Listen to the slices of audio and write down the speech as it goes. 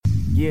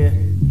Yeah.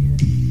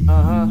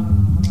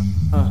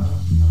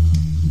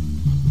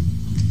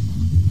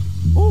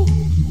 Ooh.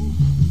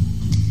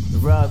 The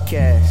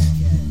Robcast.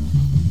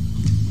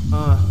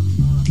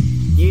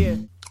 Yeah.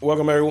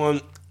 Welcome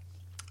everyone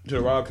to the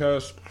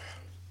Robcast.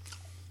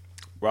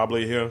 Rob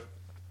Lee here,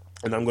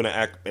 and I'm going to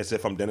act as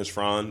if I'm Dennis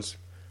Franz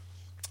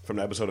from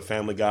the episode of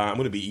Family Guy. I'm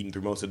going to be eating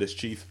through most of this,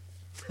 Chief.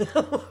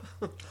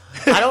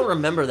 I don't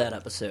remember that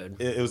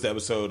episode. It was the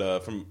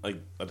episode from I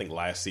think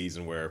last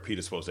season where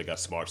Peter Swayze got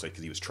smart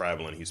because he was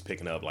traveling, he was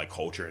picking up like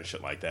culture and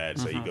shit like that.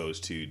 So he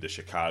goes to the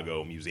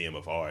Chicago Museum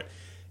of Art,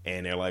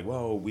 and they're like,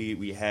 "Well,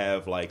 we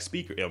have like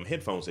speaker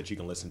headphones that you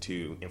can listen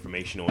to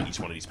information on each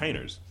one of these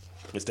painters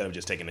instead of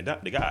just taking the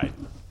guide."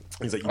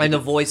 He's like, and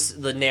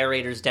the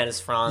narrator's Dennis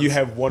Franz. You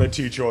have one or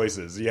two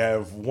choices. You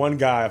have one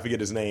guy, I forget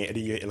his name, and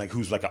then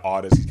who's like an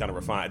artist, he's kind of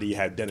refined. And then you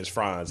have Dennis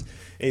Franz. And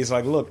he's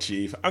like, "Look,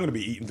 Chief, I'm going to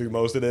be eating through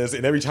most of this."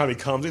 And every time he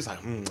comes, he's like,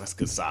 "That's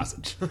good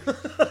sausage."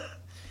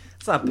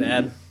 It's not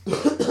bad.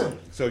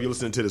 So if you're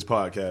listening to this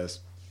podcast,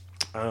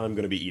 I'm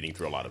going to be eating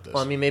through a lot of this.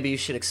 Well, I mean, maybe you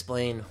should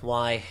explain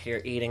why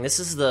you're eating. This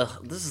is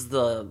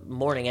the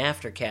morning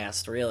after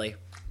cast, really.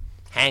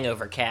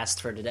 Hangover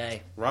cast for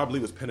today. Rob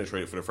Lee was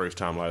penetrated for the first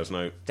time last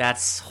night.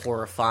 That's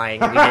horrifying.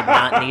 We did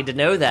not need to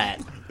know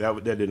that.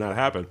 That did not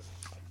happen.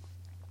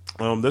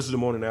 This is the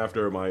morning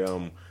after my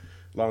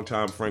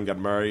longtime friend got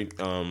married.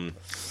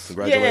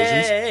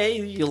 Congratulations.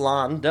 Yay,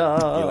 Yolanda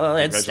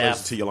and congratulations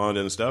Steph. to Yolanda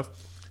and stuff.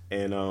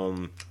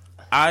 And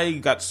I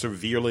got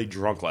severely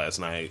drunk last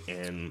night,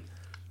 and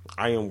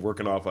I am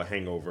working off a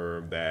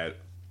hangover that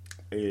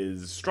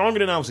is stronger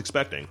than I was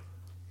expecting.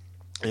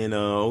 And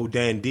old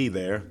Dan D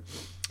there.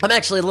 I'm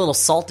actually a little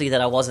salty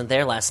that I wasn't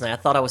there last night. I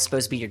thought I was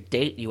supposed to be your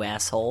date, you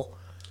asshole.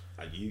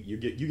 You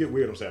get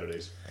weird on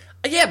Saturdays.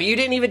 Yeah, but you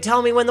didn't even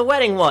tell me when the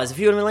wedding was. If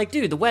you would have been like,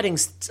 "Dude, the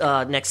wedding's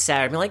next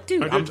Saturday," I'd be like,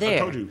 "Dude, I'm there." I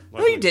told you.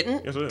 No, you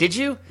didn't. Yes, I did. Did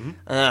you?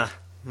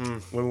 Mm-hmm.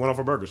 When we went out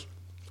for burgers.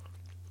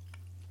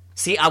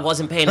 See, I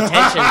wasn't paying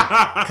attention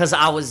because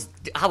I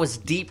was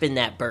deep in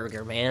that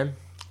burger, man.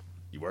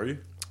 Were you?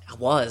 I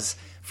was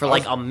for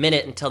like a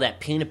minute until that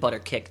peanut butter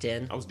kicked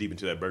in. I was deep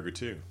into that burger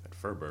too, that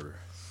fur burger.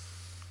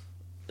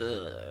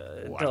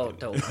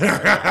 Don't.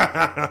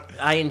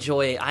 I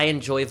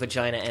enjoy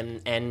vagina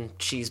and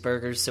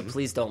cheeseburgers, so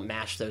please don't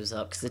mash those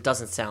up because it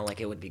doesn't sound like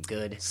it would be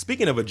good.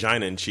 Speaking of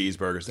vagina and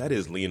cheeseburgers, that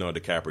is Leonardo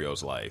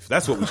DiCaprio's life.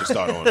 That's what we should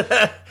start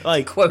on.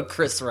 Like, quote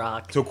Chris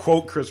Rock. So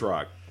quote Chris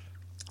Rock,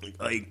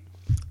 the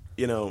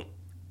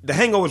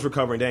hangover's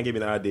recovering. Dan gave me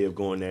the idea of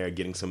going there,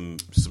 getting some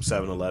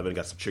 7-Eleven,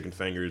 got some chicken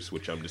fingers,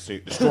 which I'm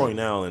destroying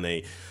now in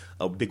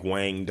a big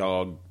wang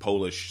dog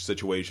Polish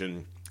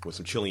situation with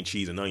some chili and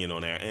cheese and onion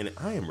on there, and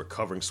I am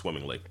recovering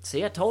swimmingly.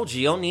 See, I told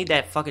you don't need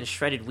that fucking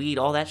shredded weed.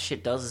 All that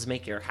shit does is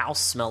make your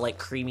house smell like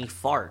creamy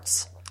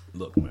farts.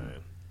 Look, man.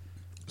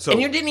 So, and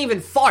you didn't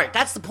even fart.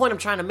 That's the point I'm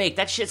trying to make.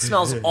 That shit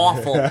smells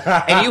awful,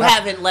 and you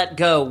haven't let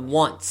go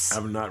once.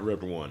 I've not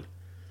ripped one.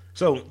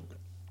 So,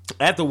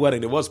 at the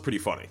wedding, it was pretty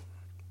funny.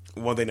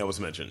 One thing that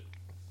was mentioned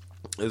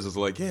is just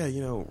like, yeah,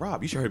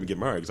 Rob, you should hurry up and get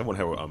married because I want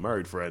to have a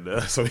married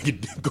friend so we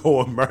could go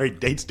on married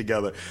dates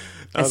together.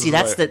 And see,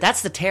 that's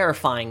the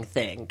terrifying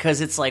thing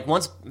because it's like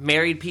once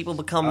married people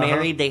become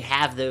married, they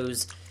have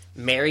those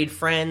married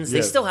friends.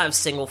 They still have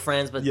single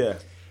friends, but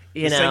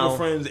single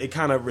friends, it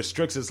kind of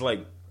restricts. It's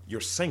like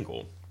you're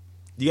single,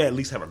 you gotta at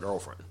least have a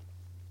girlfriend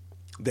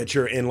that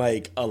you're in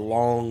like a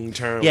long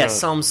term. Yeah,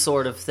 some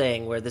sort of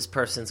thing where this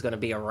person's going to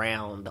be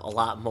around a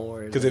lot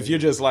more. Because if you're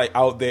just like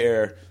out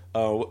there.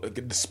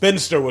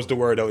 Spinster was the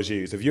word that was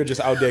used. If you're just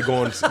out there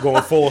going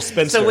full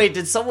spinster. So wait,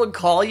 did someone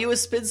call you a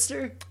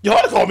spinster? You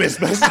ought to call me a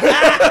spinster.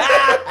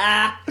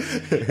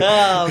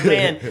 Oh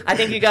man, I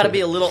think you got to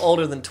be a little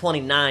older than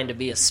 29 to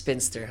be a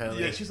spinster, homie.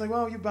 Yeah, she's like,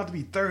 "Well, you're about to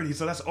be 30,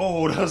 so that's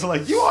old." I was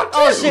like, "You are too."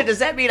 Oh shit, does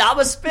that mean I'm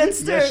a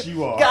spinster? Yes,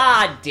 you are.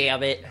 God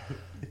damn it.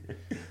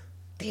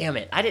 Damn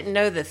it. I didn't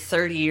know that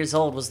 30 years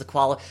old was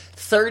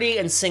 30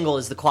 and single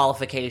is the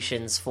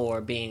qualifications for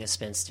being a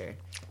spinster.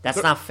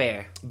 That's not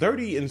fair.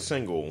 30 and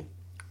single,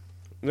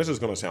 this is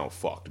going to sound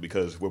fucked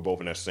because we're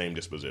both in that same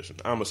disposition.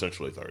 I'm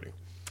essentially 30.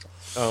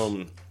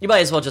 You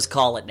might as well just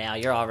call it now.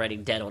 You're already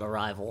dead on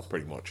arrival.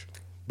 Pretty much.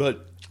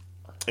 But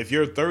if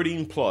you're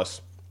 30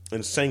 plus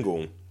and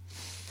single,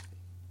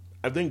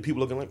 I think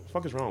people looking like, what the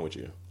fuck is wrong with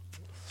you?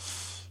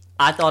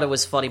 I thought it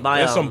was funny.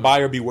 There's some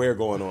buyer beware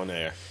going on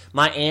there.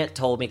 My aunt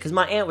told me, because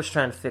my aunt was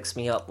trying to fix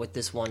me up with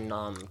this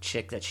one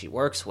chick that she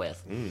works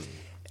with.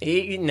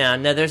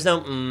 No, there's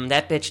no,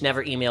 that bitch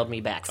never emailed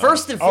me back.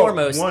 First and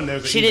foremost,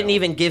 she didn't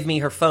even give me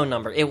her phone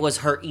number. It was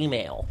her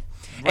email.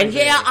 Right and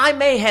yeah, I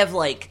may have,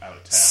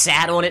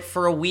 sat on it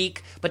for a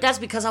week, but that's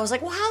because I was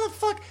like, well, how the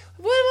fuck,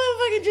 what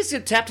if I can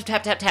just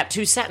tap,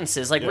 2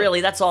 sentences?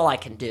 Really, that's all I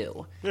can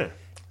do. Yeah.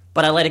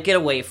 But I let it get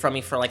away from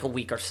me for a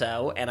week or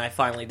so, and I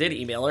finally did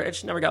email her, and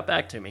she never got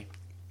back to me.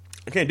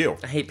 I can't deal.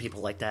 I hate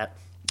people like that.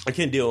 I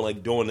can't deal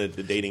like doing the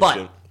dating but,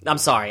 shit. I'm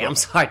sorry.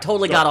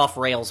 Totally got off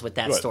rails with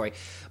that story.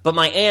 But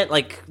my aunt,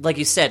 like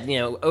you said,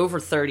 over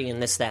 30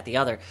 and this, that, the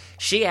other,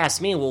 she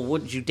asked me, well,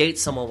 would you date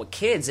someone with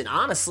kids? And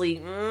honestly,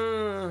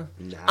 nah.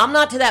 I'm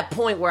not to that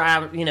point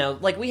where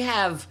we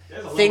have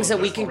things that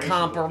we can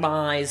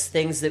compromise,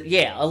 things that,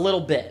 a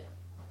little bit.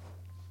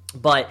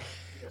 But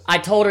I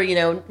told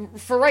her,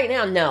 for right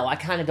now, no, I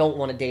kind of don't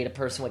want to date a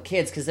person with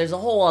kids because there's a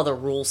whole other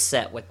rule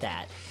set with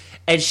that.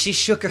 And she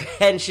shook her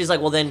head and she's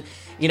like, well, then,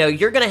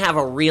 you're going to have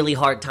a really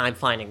hard time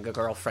finding a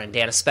girlfriend,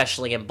 Dan,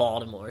 especially in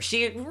Baltimore.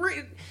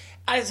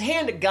 As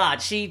hand to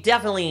God, she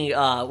definitely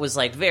was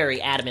like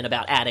very adamant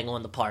about adding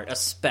on the part,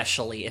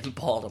 especially in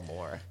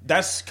Baltimore.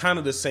 That's kind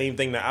of the same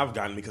thing that I've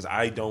gotten because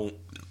I don't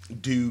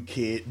do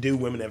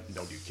women that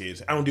don't do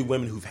kids. I don't do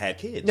women who've had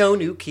kids. No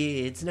new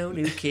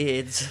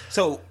kids.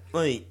 So,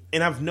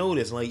 and I've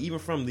noticed, even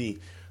from the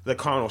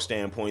carnal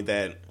standpoint,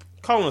 that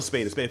calling a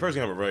spade, person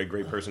can have a very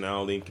great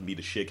personality, can be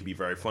the shit, can be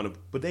very fun,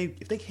 but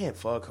if they can't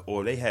fuck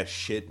or they have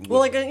shit.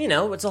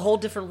 It's a whole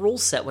different rule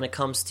set when it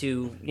comes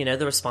to,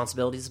 the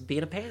responsibilities of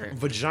being a parent.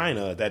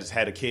 Vagina that has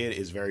had a kid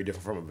is very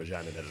different from a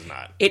vagina that is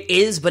not. It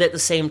is, but at the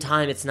same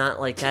time, it's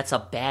not like that's a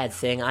bad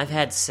thing. I've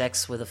had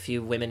sex with a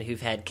few women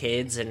who've had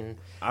kids, and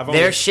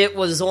their shit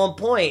was on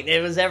point.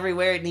 It was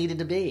everywhere it needed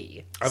to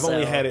be. I've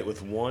only had it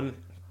with one.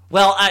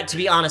 Well, to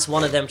be honest,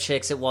 one of them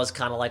chicks, it was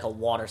kind of like a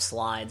water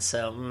slide.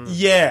 So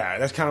yeah,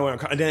 that's kind of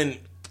what I'm. And then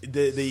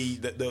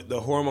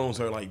the hormones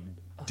are like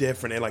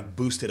different, they're like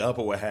boosted up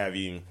or what have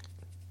you.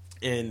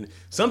 And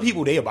some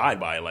people they abide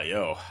by it, like,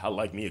 yo, I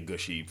like me a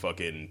gushy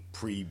fucking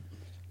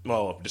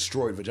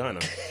destroyed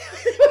vagina.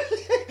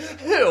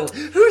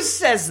 Who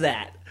says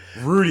that?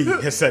 Rudy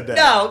has said that.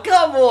 No,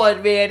 come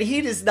on, man.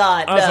 He does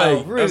not.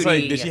 Rudy. I was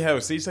like, did she have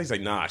a C? He's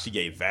like, nah, she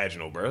gave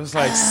vaginal, bro. It's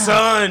like,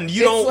 son,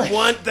 you don't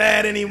want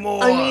that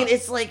anymore. I mean,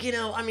 it's like,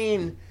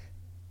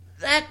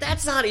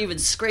 that's not even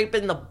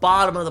scraping the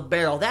bottom of the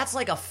barrel. That's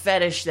like a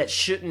fetish that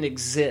shouldn't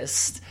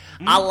exist.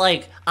 I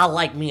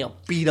like me a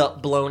beat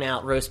up, blown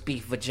out roast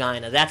beef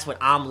vagina. That's what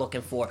I'm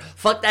looking for.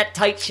 Fuck that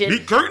tight shit.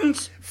 Meat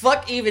curtains.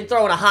 Fuck even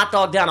throwing a hot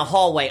dog down a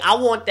hallway. I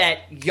want that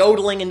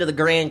yodeling into the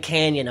Grand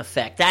Canyon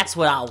effect. That's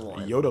what I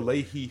want.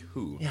 Yodelay he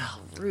who. Yeah,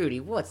 Rudy,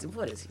 what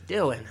is he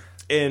doing?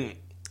 And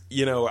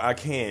I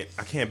can't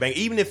bang.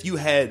 Even if you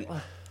had,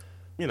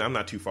 I'm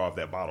not too far off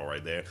that bottle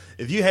right there.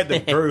 If you had the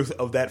girth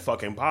of that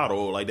fucking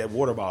bottle, like that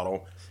water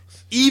bottle,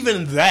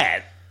 even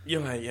that,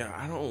 you're like,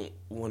 I don't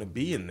want to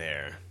be in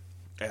there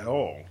at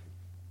all.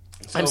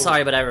 So, I'm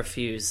sorry, but I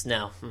refuse.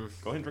 No. Go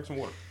ahead and drink some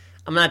water.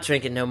 I'm not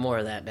drinking no more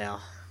of that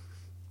now.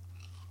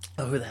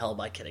 Oh, who the hell am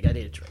I kidding? I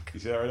need a drink. You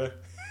see that right there?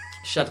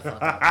 Shut the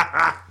fuck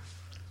up.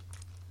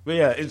 But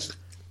yeah,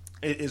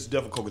 it's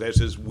difficult because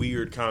there's this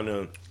weird kind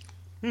of,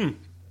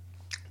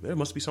 there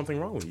must be something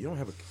wrong with you.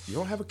 You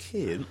don't have a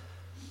kid.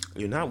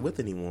 You're not with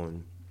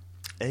anyone,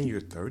 and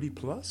you're 30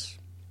 plus.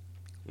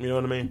 You know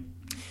what I mean?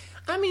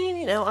 I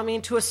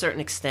mean, to a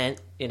certain extent,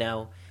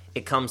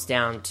 it comes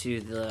down to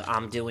the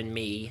I'm doing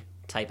me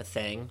type of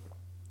thing,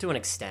 to an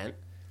extent.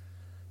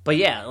 But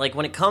yeah, like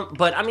when it comes,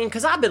 but I mean,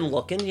 because I've been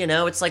looking,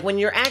 it's like when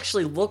you're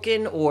actually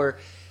looking, or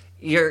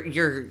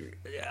you're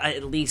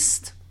at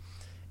least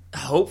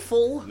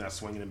hopeful. Not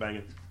swinging and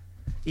banging.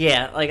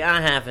 Yeah, like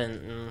I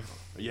haven't.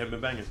 You haven't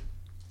been banging.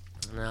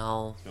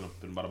 No. It's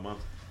been about a month.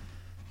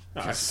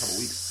 No, actually a couple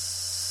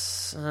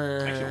weeks.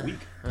 Actually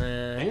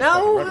a week.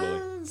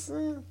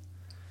 No.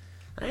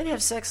 I didn't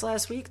have sex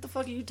last week. What the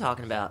fuck are you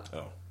talking about?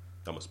 Oh,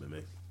 that must have been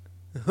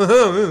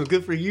me.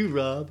 Good for you,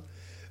 Rob.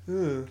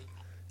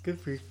 Good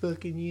for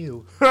fucking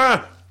you.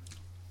 Yeah,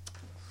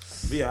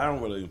 I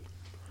don't really.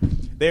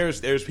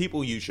 There's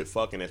people you should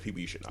fuck and there's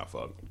people you should not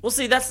fuck. Well,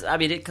 see,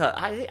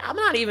 I'm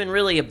not even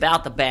really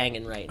about the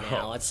banging right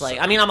now. It's like,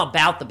 I'm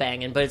about the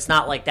banging, but it's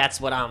not like that's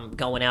what I'm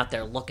going out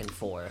there looking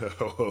for.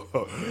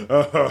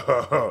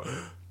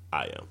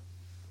 I am.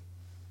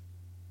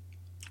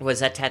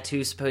 Was that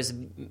tattoo supposed to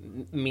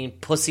mean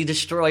pussy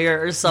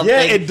destroyer or something?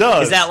 Yeah, it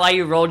does. Is that why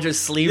you rolled your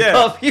sleeve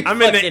up? I'm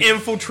in the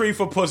infantry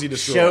for pussy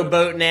destroyer.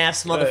 Showboating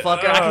ass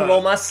motherfucker. I can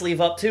roll my sleeve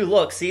up too.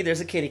 Look, see,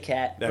 there's a kitty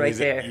cat right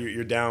there.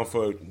 You're down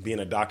for being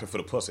a doctor for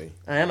the pussy.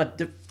 I am a...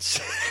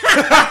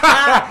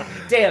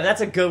 Damn, that's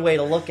a good way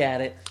to look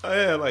at it.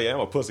 Oh, yeah, I'm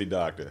a pussy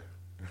doctor.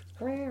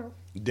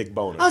 Dick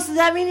boner. Oh, so does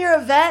that mean you're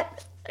a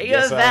vet? Are you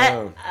a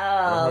vet?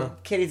 I am.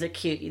 Kitties are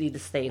cute. You need to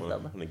save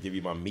them. I'm gonna give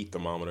you my meat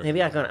thermometer.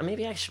 Maybe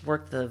I should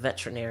work the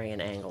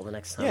veterinarian angle the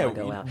next time I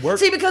go out.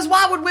 See, because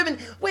why would women?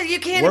 Wait, you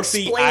can't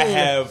explain.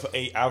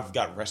 I've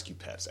got rescue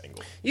pets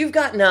angle. You've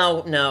got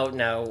no.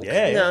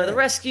 Yeah. The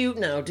rescue,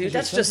 no, dude.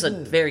 That's just a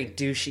very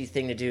douchey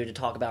thing to do, to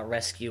talk about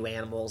rescue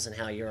animals and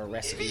how you're a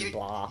rescue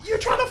blah. You're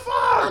trying to fuck.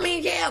 I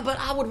mean, yeah, but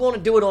I would want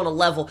to do it on a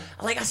level.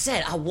 Like I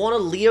said, I want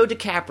to Leo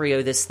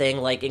DiCaprio this thing,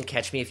 like in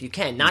Catch Me If You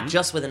Can, not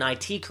just with an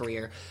IT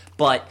career,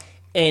 but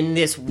in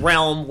this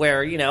realm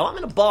where, I'm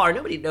in a bar,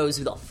 nobody knows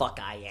who the fuck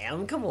I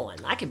am. Come on,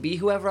 I can be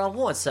whoever I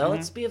want, so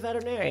let's be a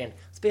veterinarian.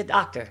 Let's be a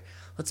doctor.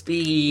 Let's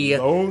be...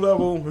 Low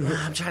level.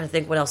 I'm trying to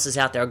think what else is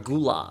out there.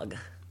 Gulag.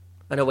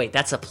 Oh, no, wait,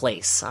 that's a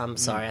place. I'm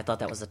sorry, I thought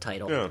that was the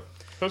title. Yeah.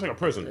 Sounds like a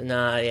prison.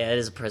 Nah, yeah, it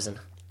is a prison.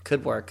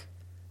 Could work.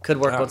 Could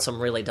work on some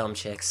really dumb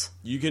chicks.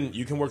 You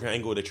can work an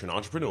angle that you're an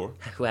entrepreneur.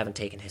 Who haven't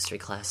taken history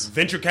class.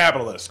 Venture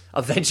capitalist.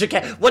 A venture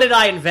What did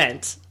I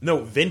invent?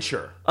 No,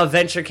 venture. A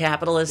venture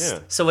capitalist? Yeah.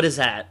 So what is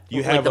that?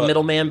 You like have the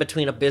middleman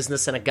between a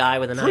business and a guy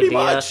with an idea? Pretty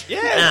much,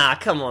 yeah. Nah,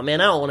 come on,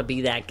 man. I don't want to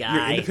be that guy.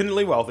 You're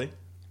independently wealthy.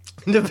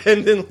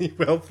 Independently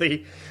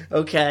wealthy.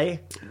 Okay.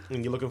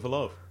 And you're looking for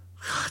love.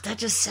 That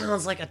just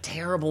sounds like a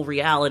terrible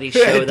reality show,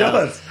 it though.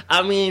 Does.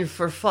 I mean,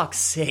 for fuck's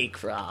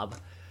sake, Rob.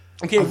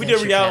 Okay, if we did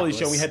a reality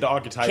show, we had the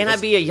archetypes. Can I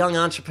be a young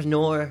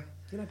entrepreneur?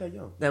 You're not that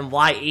young. Then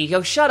why?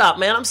 Yo, shut up,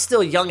 man. I'm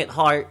still young at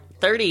heart.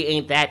 30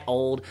 ain't that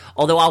old.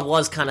 Although I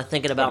was kind of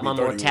thinking about my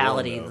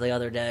mortality the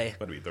other day.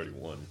 About to be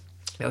 31.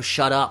 Yo,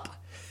 shut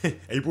up.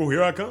 April,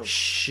 here I come.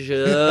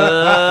 Shut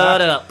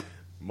up.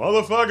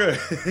 Motherfucker.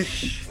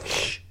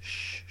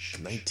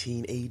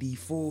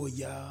 1984,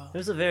 y'all. It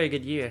was a very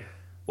good year.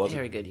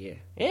 Very good year.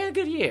 Yeah,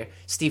 good year.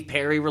 Steve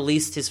Perry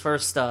released his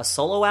first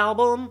solo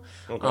album.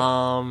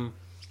 Okay.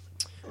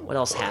 What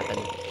else happened?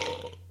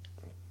 I'm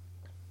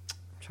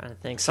trying to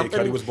think. Kid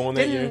Cudi was born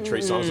that year. Trey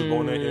Songz was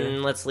born that year.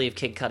 Let's leave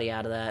Kid Cudi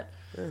out of that.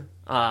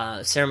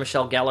 Yeah. Sarah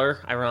Michelle Gellar,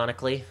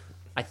 ironically,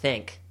 I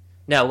think.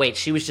 No, wait,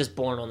 she was just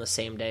born on the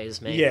same day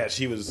as me. Yeah,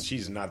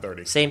 she's not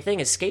 30. Same thing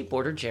as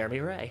skateboarder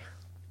Jeremy Ray.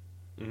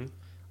 Mm-hmm.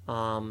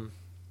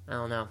 I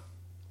don't know.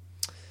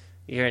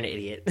 You're an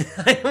idiot.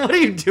 What are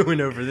you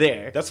doing over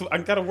there? That's what I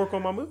gotta work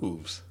on my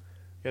moves.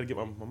 Gotta get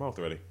my mouth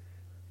ready.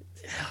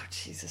 Oh,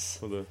 Jesus.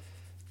 For the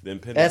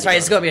That's right.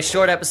 It's gonna be a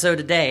short episode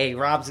today.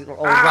 Rob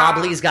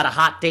Lee's got a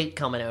hot date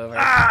coming over.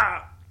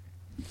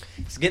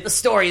 Let's get the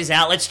stories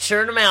out. Let's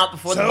churn them out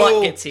before the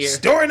butt gets here.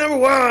 Story number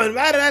 1.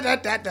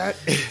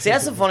 See,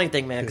 that's the funny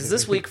thing, man. Because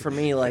this week for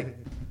me, like,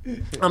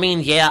 I mean,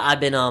 yeah, I've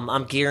been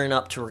I'm gearing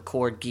up to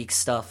record geek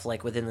stuff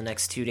like within the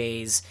next 2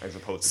 days.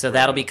 So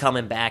that'll be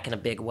coming back in a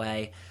big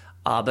way.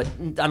 But,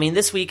 I mean,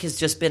 this week has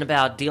just been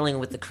about dealing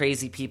with the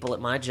crazy people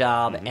at my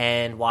job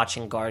and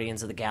watching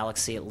Guardians of the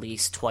Galaxy at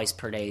least twice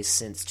per day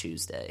since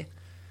Tuesday.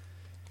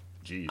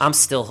 Jeez. I'm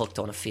still hooked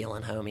on a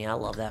feeling, homie. I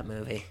love that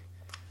movie.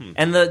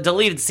 And the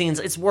deleted scenes,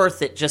 it's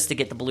worth it just to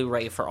get the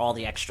Blu-ray for all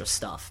the extra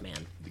stuff,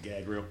 man. The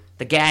gag reel.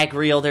 The gag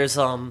reel, there's,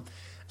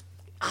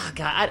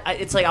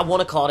 it's like I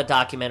want to call it a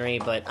documentary,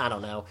 but I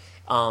don't know.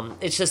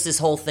 It's just this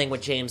whole thing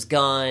with James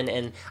Gunn,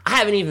 and I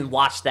haven't even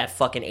watched that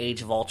fucking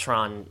Age of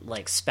Ultron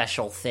like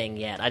special thing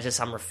yet.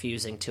 I'm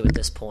refusing to at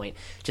this point,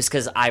 just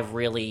because I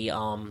really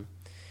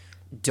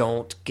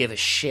don't give a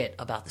shit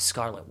about the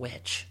Scarlet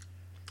Witch.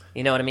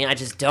 You know what I mean? I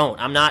just don't.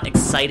 I'm not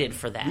excited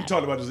for that. You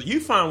talked about this.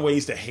 You find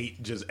ways to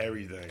hate just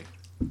everything.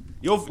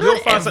 You'll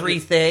find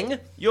everything.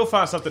 You'll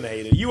find something to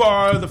hate it. You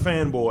are the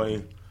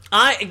fanboy.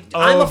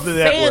 I'm a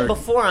fan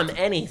before I'm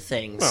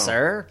anything,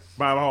 sir.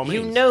 By all means.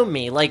 You know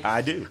me. Like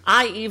I do.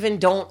 I even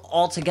don't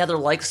altogether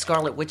like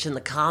Scarlet Witch in the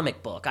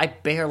comic book. I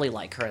barely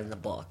like her in the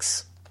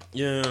books.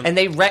 Yeah. And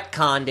they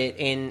retconned it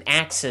in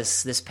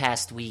Axis this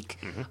past week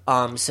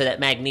so that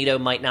Magneto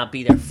might not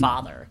be their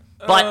father.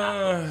 But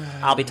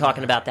I'll be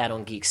talking about that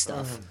on Geek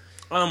Stuff.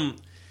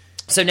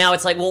 So now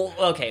it's like,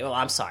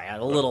 I'm sorry. I had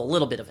a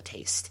little bit of a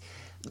taste.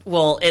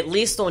 Well, at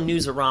least on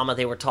Newsarama,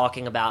 they were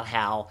talking about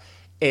how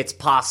it's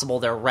possible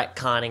they're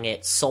retconning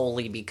it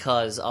solely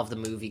because of the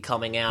movie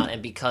coming out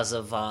and because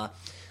of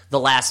the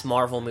last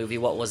Marvel movie.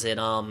 What was it?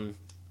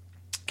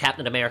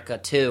 Captain America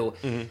 2.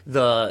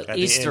 The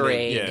Easter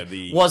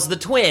egg was the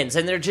twins,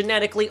 and they're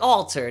genetically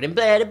altered, and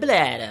blah, blah,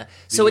 blah.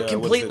 So it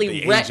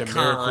completely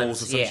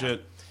retcons. Yeah.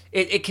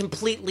 It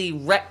completely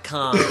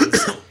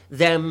retcons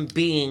them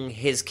being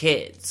his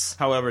kids.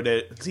 However,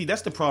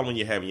 that's the problem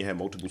you have when you have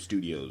multiple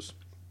studios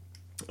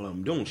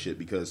doing shit,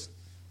 because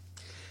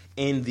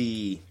in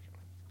the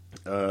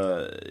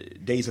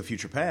Days of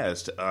Future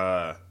Past,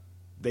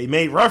 they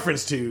made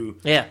reference to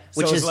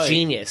which is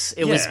genius.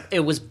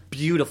 It was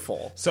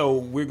beautiful. So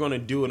we're going to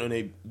do it on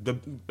the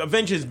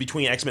Avengers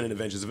between X-Men and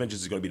Avengers.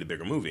 Avengers is going to be the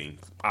bigger movie,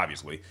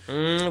 obviously.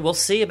 We'll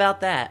see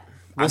about that.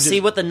 We'll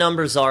see what the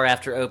numbers are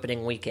after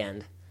opening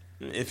weekend.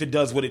 If it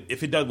does what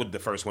the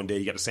first one did,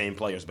 you got the same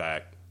players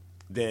back,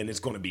 then it's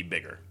going to be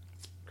bigger.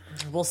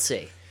 We'll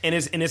see. And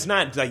it's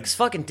not like this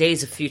fucking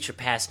Days of Future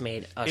Past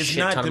made a shit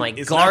ton of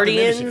money.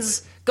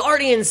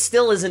 Guardians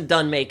still isn't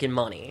done making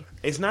money.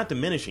 It's not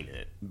diminishing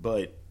it,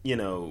 but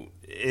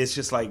it's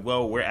just like,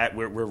 well,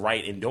 we're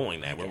right in doing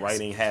that. We're right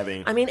in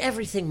having. I mean,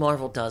 everything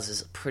Marvel does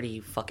is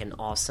pretty fucking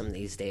awesome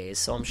these days,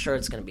 so I'm sure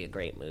it's going to be a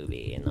great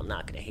movie, and I'm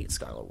not going to hate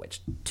Scarlet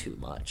Witch too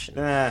much.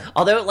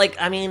 Although,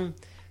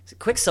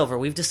 Quicksilver,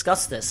 we've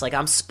discussed this. Like,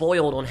 I'm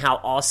spoiled on how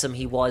awesome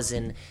he was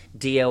in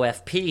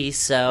DOFP,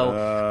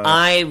 so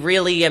I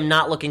really am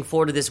not looking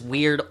forward to this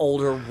weird,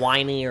 older,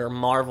 whinier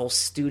Marvel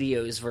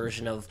Studios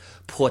version of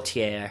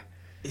Portier.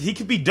 He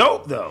could be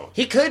dope, though.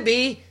 He could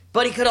be,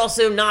 but he could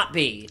also not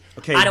be.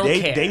 Okay, I don't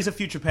care. Days of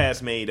Future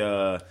Past made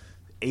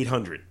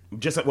 800.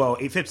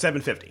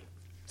 750.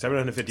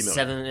 750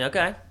 million.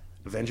 Okay.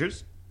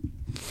 Avengers?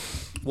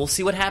 We'll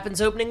see what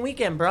happens opening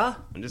weekend, bruh.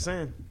 I'm just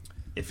saying.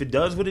 If it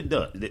does what it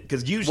does,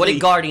 because usually, what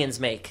did Guardians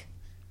make?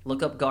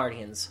 Look up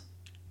Guardians.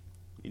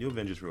 You do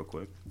Avengers real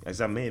quick.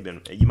 As I may have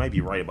been, you might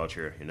be right about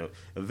your.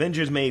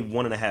 Avengers made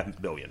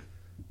 $1.5 billion.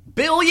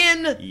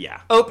 Billion?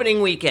 Yeah.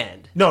 Opening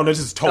weekend. No, this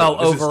is total.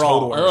 Oh, this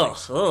overall.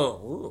 Is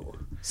total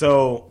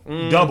So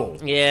double.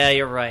 Yeah,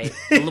 you're right.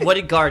 What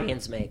did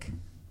Guardians make?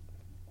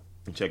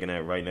 I'm checking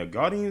that right now.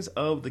 Guardians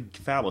of the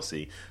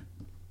Fallacy.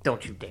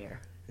 Don't you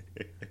dare.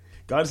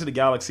 Guardians of the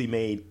Galaxy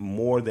made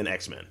more than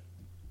X-Men.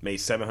 Made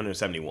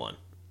 771.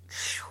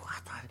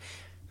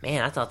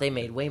 Man, I thought they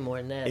made way more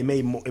than that. It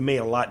made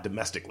a lot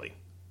domestically.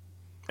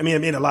 I mean,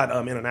 it made a lot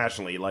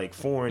internationally. Like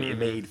foreign, it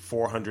made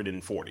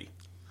 440.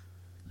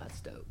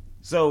 That's dope.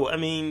 So, I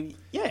mean,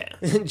 yeah.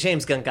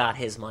 James Gunn got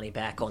his money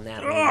back on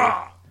that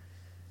movie.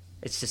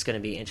 It's just going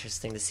to be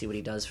interesting to see what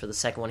he does for the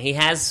second one. He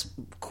has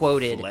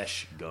quoted...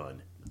 Flesh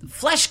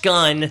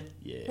Gun?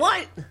 Yeah.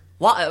 What?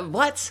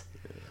 What?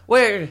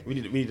 Where? We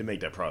need to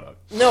make that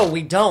product. No,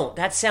 we don't.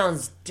 That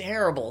sounds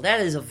terrible. That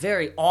is a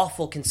very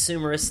awful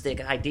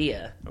consumeristic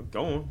idea. Oh,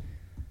 go on.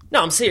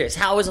 No, I'm serious.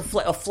 How is a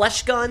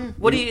flesh gun?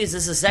 What is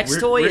this a sex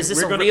toy? Is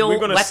this a real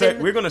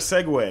weapon? We're going to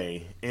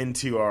segue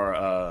into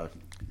our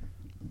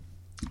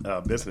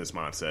business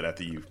mindset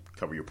after you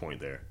cover your point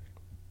there.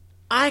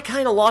 I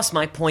kind of lost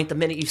my point the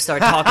minute you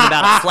started talking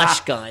about a flesh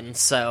gun,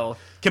 so...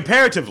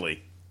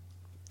 Comparatively,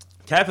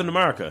 Captain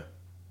America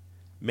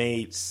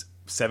made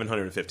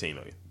 $715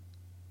 million.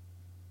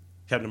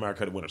 Captain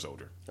America, the Winter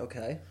Soldier.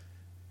 Okay.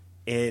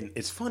 And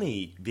it's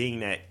funny being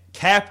that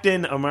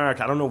Captain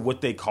America, I don't know what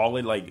they call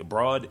it, like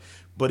abroad,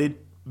 but it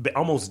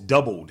almost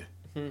doubled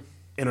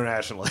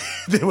internationally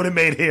than what it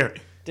made here.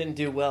 Didn't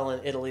do well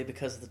in Italy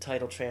because the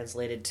title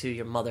translated to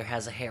Your Mother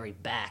Has a Hairy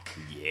Back.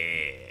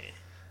 Yeah.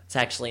 It's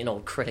actually an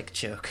old critic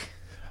joke.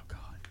 Oh,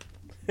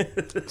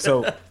 God.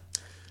 So,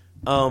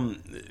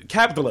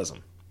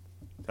 capitalism.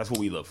 That's what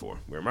we live for.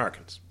 We're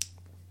Americans.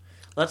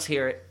 Let's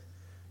hear it.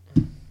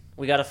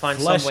 We got to find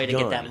some way to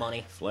get that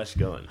money. Flesh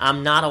gun.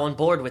 I'm not on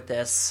board with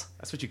this.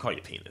 That's what you call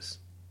your penis.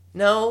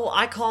 No,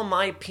 I call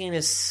my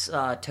penis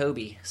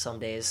Toby some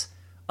days.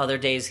 Other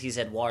days he's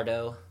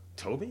Eduardo.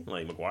 Toby?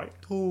 Like McGuire?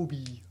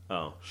 Toby.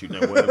 Oh, shooting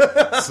that web.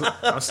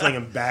 I'm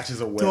slinging batches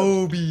of web.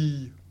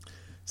 Toby.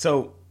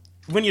 So,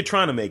 when you're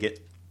trying to make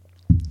it,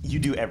 you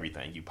do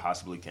everything you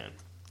possibly can.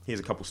 Here's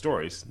a couple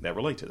stories that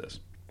relate to this.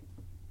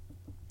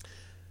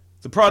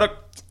 The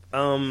product,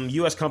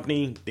 U.S.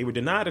 company, they were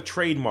denied a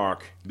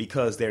trademark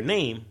because their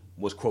name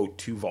was, quote,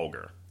 too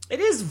vulgar. It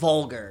is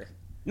vulgar.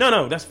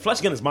 No, that's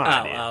Flesh Gun is my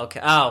idea. Oh, okay.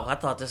 Oh, I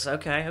thought this.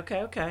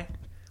 Okay.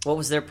 What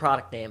was their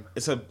product name?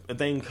 It's a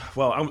thing.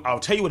 Well, I'll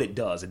tell you what it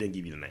does. It didn't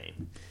give you the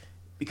name.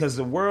 Because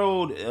the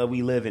world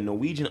we live in,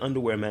 Norwegian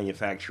underwear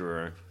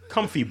manufacturer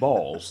Comfy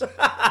Balls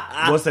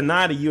was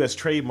denied a U.S.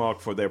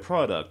 trademark for their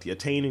product.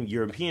 Attaining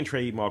European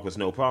trademark was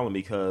no problem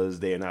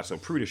because they are not so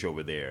prudish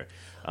over there.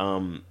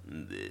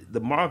 The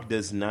mark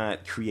does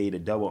not create a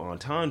double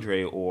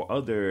entendre or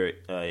other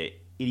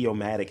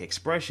idiomatic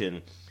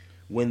expression.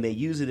 When they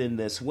use it in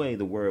this way,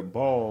 the word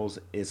balls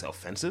is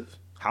offensive.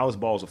 How is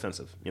balls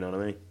offensive? You know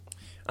what I mean?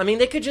 I mean,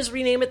 they could just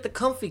rename it the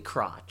Comfy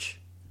Crotch.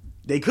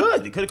 They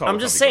could have called it. I'm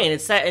just saying, crotch.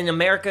 It's that in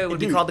America it would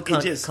be called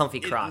the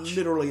Comfy Crotch. It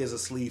literally is a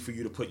sleeve for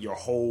you to put your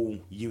whole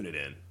unit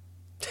in.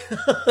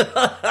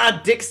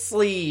 Dick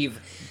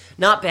sleeve,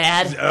 not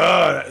bad.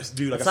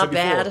 Dude, like it's I not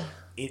said before, bad.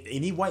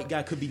 Any white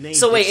guy could be named.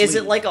 So wait, Dick is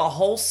sleeve. it like a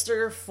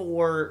holster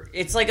for?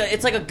 It's like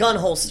a gun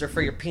holster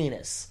for your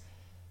penis.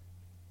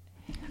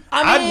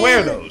 I'd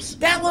wear those.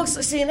 That looks...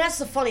 See, and that's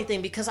the funny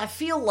thing, because I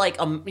feel like,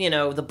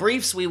 the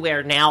briefs we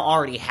wear now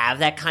already have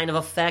that kind of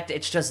effect.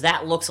 It's just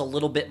that looks a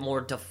little bit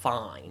more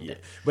defined. Yeah.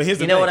 But here's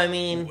the thing. You know what I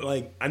mean?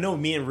 Like, I know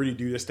me and Rudy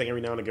do this thing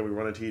every now and again. We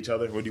run into each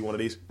other. We'll do one of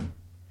these.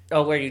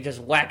 Oh, where you just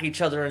whack each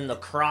other in the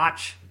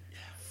crotch?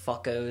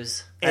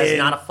 Fuckos. That's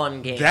not a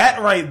fun game.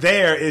 That right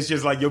there is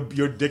just like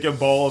your dick and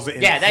balls.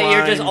 And that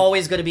you're just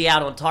always going to be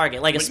out on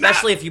target. Like,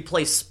 especially if you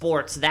play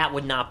sports, that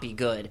would not be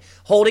good.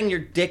 Holding your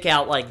dick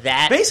out like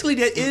that. Basically,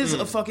 that is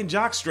a fucking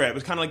jock strap.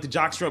 It's kind of like the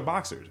jock strap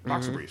boxer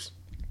briefs.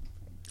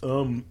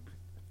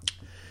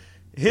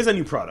 Here's a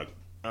new product.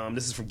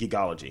 This is from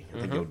Geekology.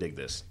 I think you'll dig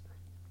this.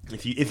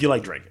 If you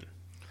like drinking.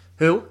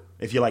 Who?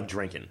 If you like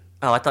drinking.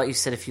 Oh, I thought you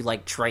said if you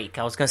like Drake.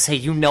 I was going to say,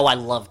 I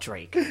love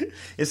Drake.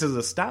 This is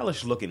a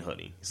stylish-looking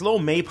hoodie. It's a little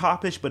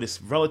May-pop-ish, but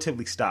it's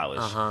relatively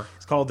stylish. Uh-huh.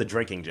 It's called the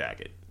Drinking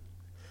Jacket.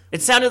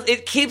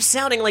 It keeps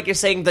sounding like you're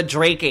saying the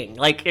draking,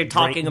 like you're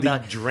talking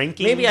about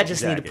drinking. Maybe I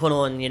just need to put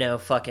on,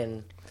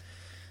 fucking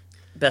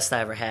Best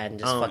I Ever Had and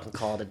just fucking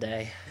call it a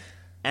day.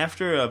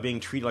 After being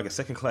treated like a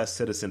second-class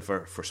citizen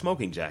for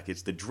smoking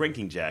jackets, the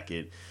Drinking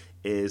Jacket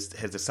has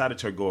decided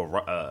to go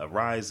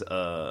rise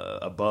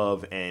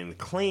above and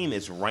claim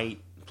its right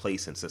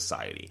place in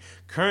society.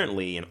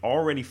 Currently, an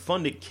already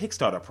funded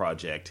Kickstarter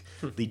project,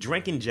 the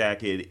Drinking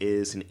Jacket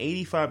is an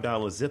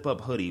 $85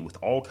 zip-up hoodie with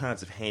all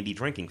kinds of handy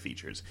drinking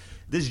features.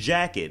 This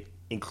jacket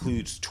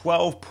includes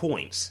 12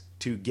 points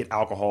to get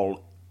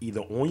alcohol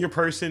either on your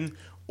person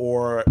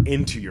or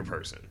into your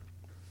person.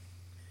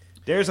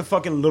 There's a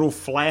fucking little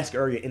flask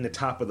area in the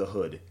top of the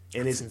hood,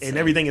 and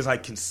everything is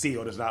like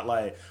concealed. It's not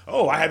like,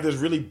 oh, I have this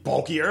really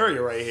bulky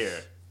area right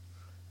here.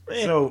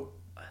 Man. So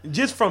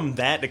just from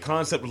that, the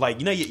concept of like,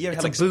 you ever it's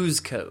had like a booze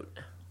coat.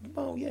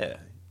 Oh yeah,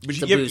 but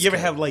you ever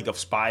have like a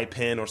spy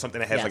pen or something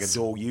that has like a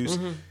dual use?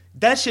 Mm-hmm.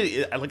 That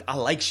shit, I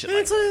like shit.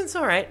 It's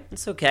all right.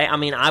 It's okay. I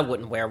mean, I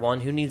wouldn't wear one.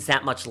 Who needs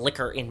that much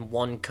liquor in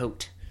one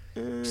coat?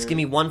 Just give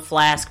me one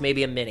flask,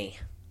 maybe a mini.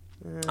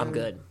 I'm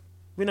good.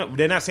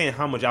 They're not saying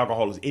how much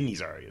alcohol is in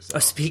these areas. So.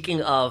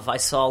 Speaking of, I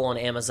saw on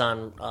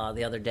Amazon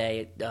the other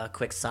day,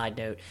 quick side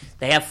note,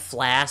 they have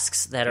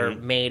flasks that are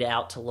made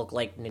out to look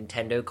like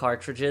Nintendo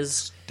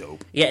cartridges.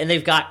 Dope. Yeah, and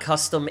they've got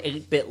custom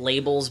 8-bit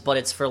labels, but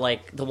it's for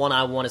like, the one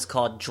I want is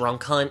called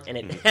Drunk Hunt, and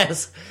it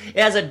has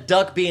a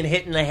duck being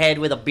hit in the head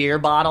with a beer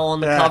bottle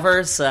on the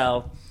cover,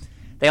 so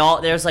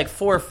there's like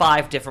 4 or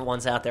 5 different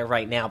ones out there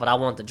right now, but I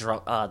want the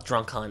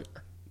Drunk Hunt.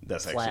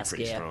 That's actually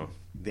pretty strong.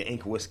 The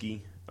Ink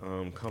Whiskey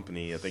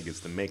company, I think it's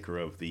the maker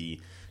of the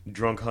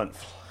Drunk Hunt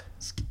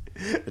flask,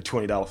 the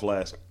 $20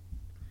 flask.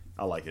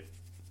 I like it.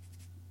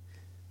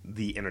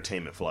 The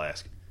entertainment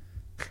flask.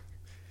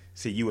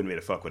 See, you wouldn't be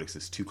able to fuck with it because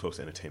it's too close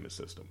to entertainment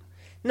system.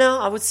 No,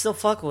 I would still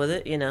fuck with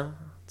it,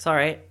 It's all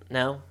right.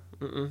 No.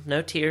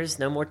 No tears.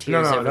 No more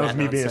tears. No, that was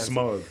me being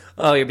smug.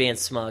 Oh, you're being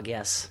smug,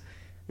 yes.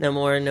 No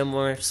more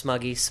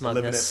smugness.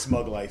 Living that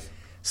smug life.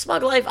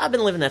 Smug life. I've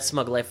been living that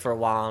smug life for a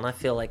while, and I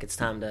feel like it's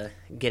time to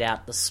get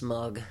out the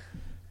smug.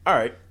 All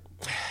right.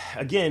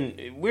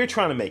 Again, we're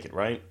trying to make it,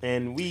 right?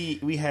 And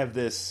we have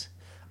this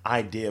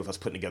idea of us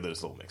putting together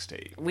this little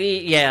mixtape.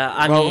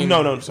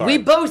 No, sorry.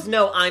 We both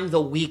know I'm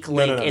the weak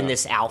link in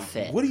this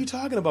outfit. What are you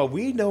talking about?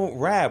 We don't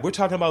rap. We're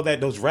talking about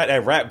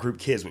that rap group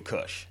Kids with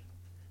Kush.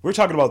 We're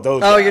talking about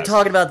those guys. Oh, you're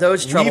talking about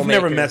those troublemakers. We've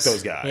never met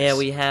those guys. Yeah,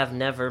 we have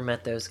never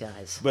met those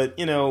guys. But,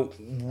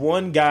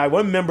 one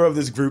member of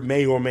this group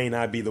may or may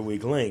not be the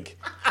weak link.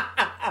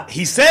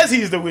 He says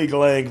he's the weak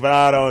link, but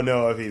I don't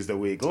know if he's the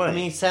weak link. I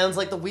mean, he sounds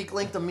like the weak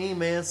link to me,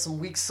 man. Some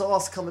weak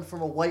sauce coming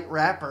from a white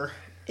rapper.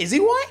 Is he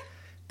white?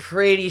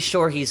 Pretty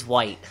sure he's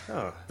white.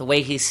 Huh. The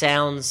way he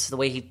sounds, the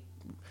way he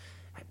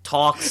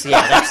talks,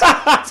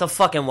 that's a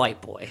fucking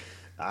white boy.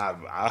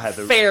 I'll have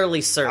to fairly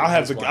certain. I'll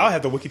have to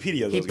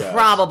Wikipedia those guys. He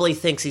probably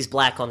thinks he's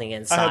black on the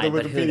inside, I have to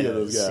but who Wikipedia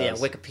knows? those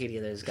guys. Yeah,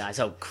 Wikipedia those guys.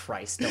 Oh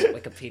Christ, don't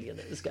Wikipedia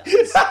those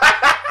guys.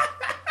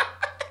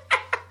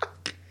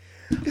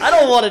 I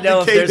don't want to know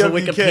if there's a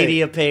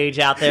Wikipedia page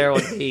out there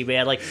on me,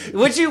 man. Like,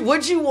 would you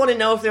want to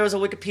know if there was a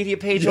Wikipedia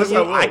page on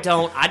you? I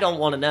don't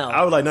want to know.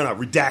 I was like, no,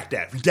 redact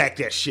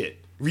that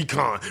shit.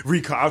 Recon.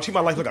 I'll treat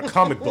my life like a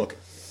comic book.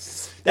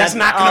 That's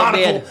not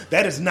canonical.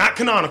 That is not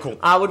canonical.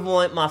 I would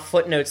want my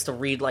footnotes to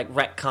read like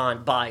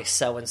retcon by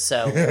so and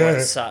so,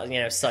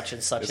 such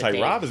and such. It's like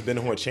Rob has been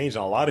the one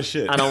changing a lot of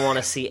shit. I don't want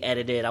to see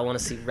edited. I want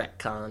to see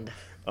retconned.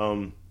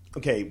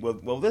 Okay,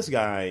 well, this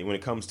guy, when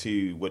it comes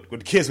to what the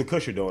Kids with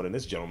Kush are doing, and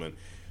this gentleman,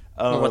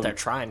 what they're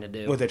trying to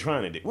do. Well,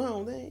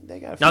 they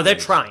got. No, they're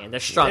trying. They're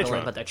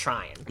struggling, but they're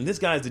trying. And this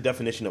guy is the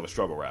definition of a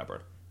struggle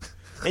rapper.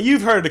 And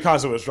you've heard the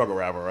concept of a struggle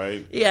rapper,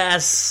 right?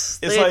 Yes,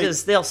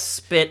 they'll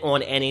spit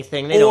on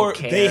anything. They don't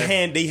care.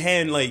 They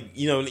hand like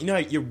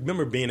you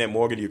remember being at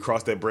Morgan, you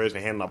cross that bridge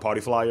and handing out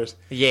party flyers.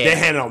 Yeah, they're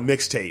handing out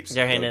mixtapes.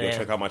 They're handing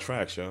check out my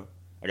tracks, yo.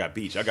 I got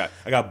beats. I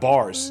got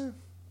bars.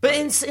 But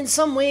in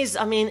some ways,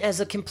 I mean, as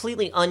a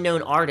completely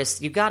unknown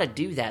artist, you got to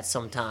do that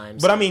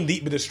sometimes. But I mean,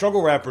 the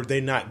struggle rapper, they're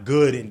not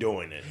good in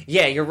doing it.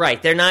 Yeah, you're right.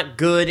 They're not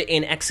good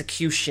in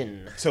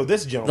execution. So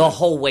this gentleman, the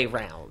whole way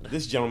round.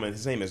 This gentleman,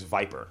 his name is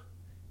Viper.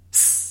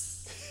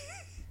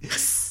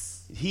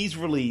 He's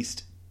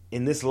released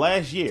in this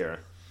last year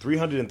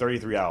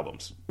 333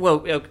 albums. Whoa,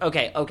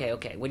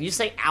 okay. When you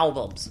say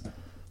albums,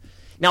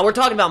 now we're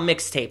talking about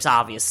mixtapes.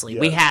 Obviously,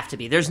 we have to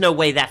be. There's no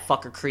way that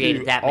fucker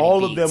created that many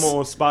all beats. Of them are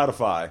on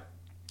Spotify.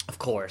 Of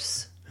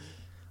course.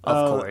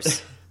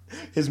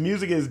 His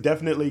music is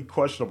definitely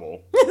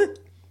questionable, but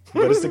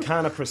it's the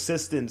kind of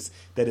persistence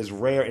that is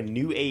rare in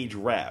new age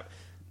rap,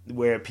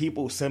 where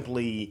people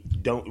simply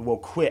will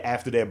quit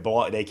after they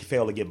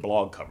fail to get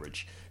blog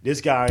coverage. This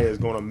guy is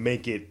going to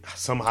make it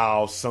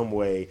somehow, some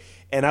way.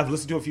 And I've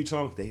listened to a few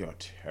songs. They are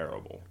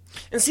terrible.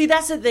 And see,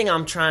 that's the thing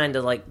I'm trying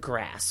to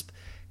grasp,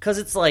 because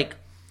it's like,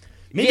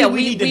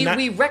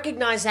 we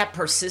recognize that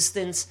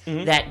persistence,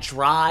 that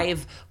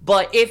drive,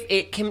 but if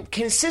it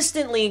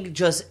consistently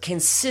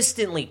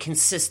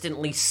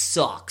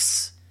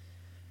sucks,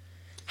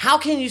 how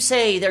can you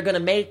say they're going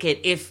to make it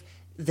if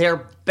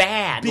they're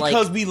bad?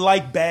 Because we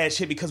like bad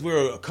shit, because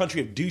we're a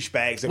country of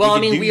douchebags. Well,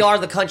 we are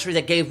the country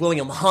that gave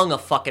William Hung a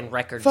fucking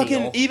record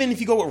deal. Even if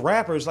you go with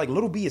rappers, like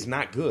Lil B is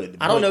not good.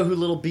 I don't know who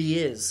Lil B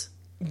is.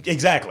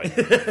 Exactly.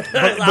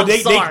 but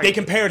they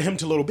compared him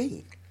to Lil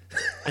B.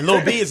 And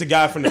Lil B is a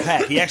guy from the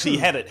pack. He actually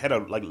had a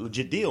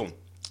legit deal.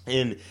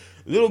 And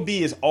Lil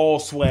B is all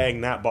swag,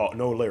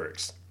 no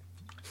lyrics.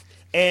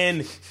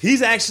 And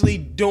he's actually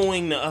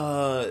doing.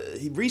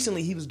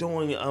 Recently, he was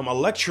doing a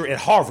lecture at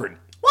Harvard.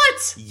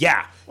 What?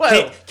 Yeah.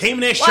 Came in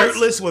there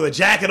shirtless with a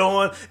jacket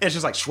on, and it's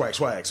just like swag.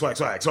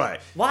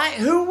 Why?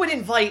 Who would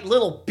invite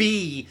Lil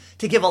B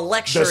to give a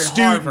lecture at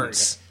Harvard?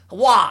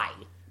 Why?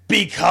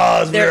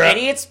 Because they're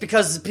idiots.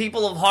 Because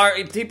people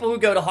who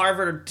go to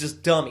Harvard are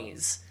just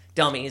dummies.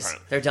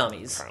 They're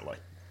dummies. Apparently.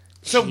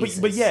 So,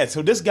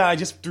 so this guy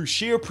just through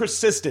sheer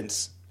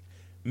persistence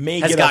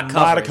may get a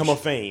modicum of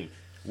fame.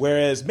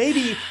 Whereas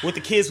maybe what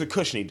the kids with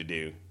Kush need to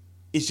do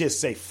is just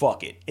say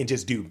fuck it and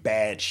just do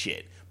bad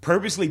shit.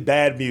 Purposely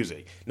bad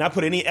music. Not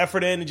put any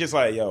effort in and just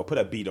like, yo, put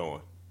a beat on.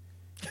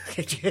 And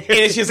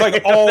it's just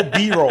like all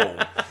B-roll.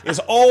 It's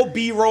all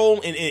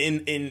B-roll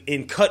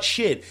and cut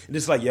shit. And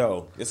it's like,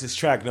 yo, this is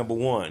track number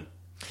 1.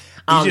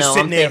 You're just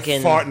sitting there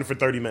farting for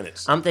 30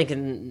 minutes. I'm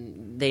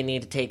thinking they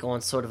need to take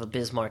on sort of a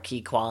Biz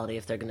Markie quality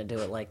if they're going to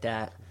do it like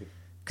that.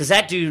 Because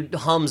that dude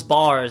hums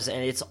bars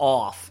and it's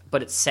off,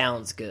 but it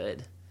sounds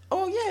good.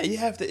 Oh, yeah, you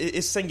have to.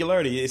 It's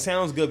singularity. It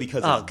sounds good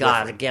because it's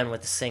God, again with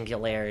the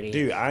singularity.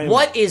 Dude,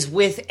 what is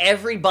with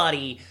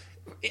everybody?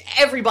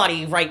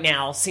 Everybody right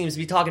now seems to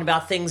be talking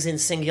about things in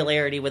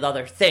singularity with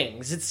other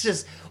things. It's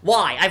just,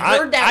 why? I've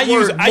heard that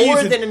word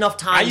more than enough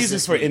times. I use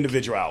this for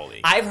individuality.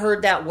 I've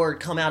heard that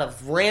word come out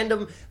of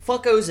random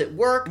fuckos at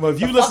work,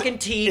 fucking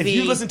TV. If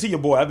you listen to your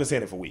boy, I've been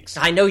saying it for weeks.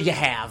 I know you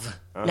have.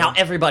 Uh-huh. Now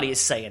everybody is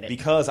saying it.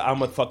 Because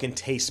I'm a fucking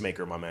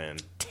tastemaker, my man.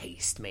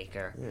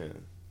 Tastemaker. Yeah.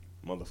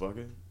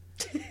 Motherfucker.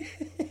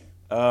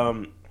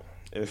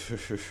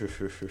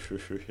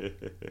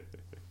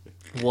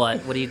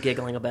 What are you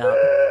giggling about?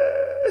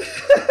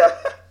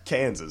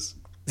 Kansas.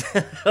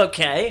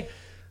 Okay.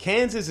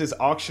 Kansas is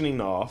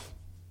auctioning off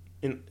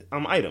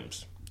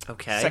items.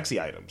 Okay. Sexy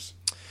items.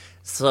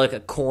 So like a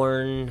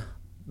corn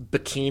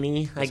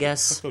bikini, I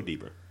guess. Let's go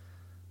deeper.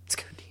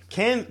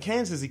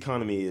 Kansas'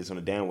 economy is on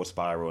a downward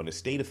spiral, and the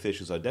state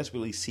officials are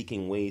desperately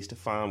seeking ways to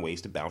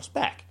bounce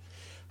back.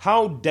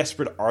 How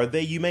desperate are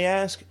they, you may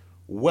ask?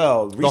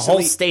 Well, recently, the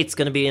whole state's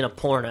going to be in a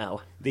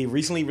porno. They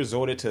recently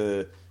resorted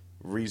to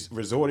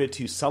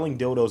selling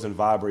dildos and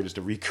vibrators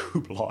to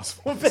recoup lost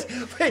funds.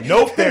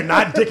 Nope, they're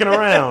not dicking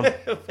around.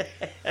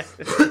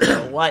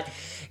 What?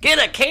 Get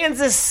a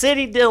Kansas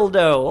City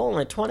dildo,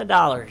 only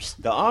 $20.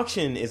 The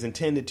auction is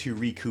intended to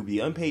recoup the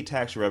unpaid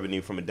tax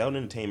revenue from adult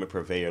entertainment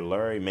purveyor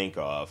Larry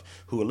Mankoff,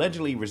 who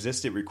allegedly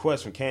resisted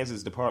requests from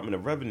Kansas Department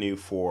of Revenue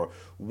for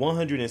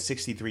almost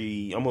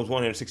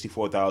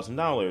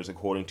 $164,000,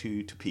 according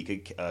to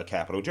Topeka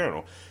Capital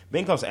Journal.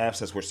 Mankoff's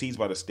assets were seized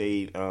by the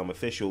state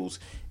officials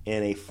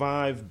in a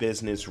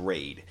 5-business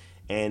raid,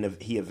 and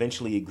he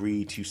eventually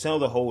agreed to sell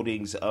the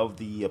holdings of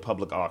the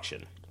public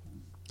auction.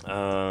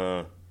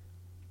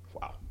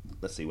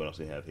 Let's see what else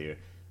we have here.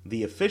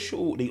 The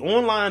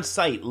online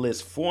site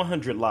lists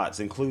 400 lots,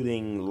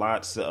 including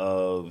lots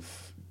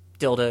of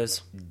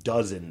dildos,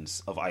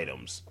 dozens of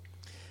items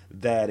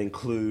that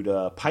include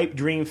Pipe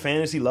Dream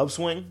Fantasy Love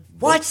Swing.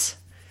 What?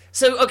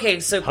 So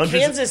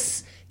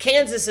Kansas,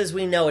 as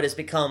we know it, has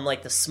become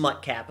like the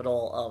smut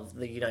capital of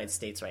the United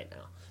States right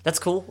now. That's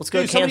cool. Let's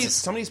go to Kansas.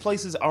 Some of these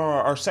places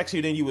are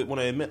sexier than you would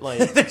want to admit. Like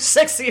they're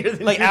sexier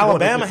than like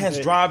Alabama has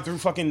drive-through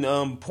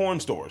fucking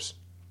porn stores.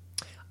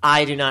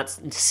 I do not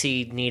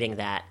see needing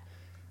that.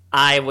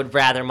 I would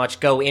rather much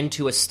go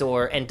into a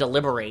store and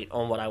deliberate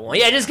on what I want.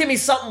 Yeah, just give me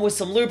something with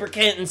some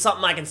lubricant and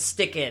something I can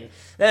stick in.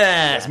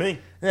 That's me.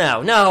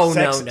 No.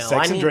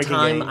 I need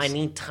time. Games. I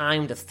need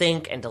time to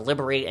think and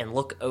deliberate and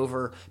look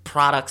over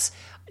products.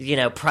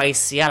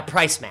 Price. You got to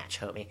price match,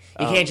 homie.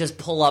 You can't just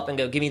pull up and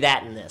go, give me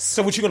that and this.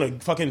 So what, you going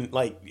to fucking,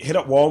 hit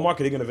up Walmart,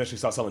 or they going to eventually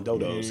start selling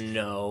dildos?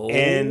 No.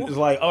 And it's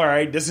like, all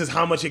right, this is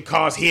how much it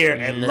costs here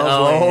at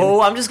No,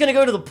 I'm just going to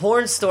go to the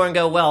porn store and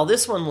go, well,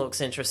 this one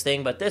looks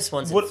interesting, but this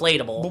one's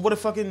inflatable. But what if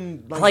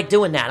fucking... I like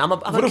doing that. I'm a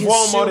consumer. What if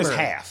Walmart is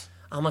half?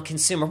 I'm a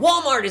consumer.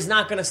 Walmart is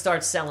not going to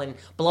start selling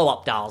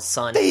blow-up dolls,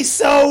 son. They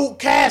sell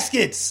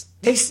caskets.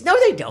 No,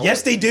 they don't.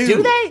 Yes, they do.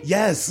 Do they?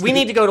 Yes. We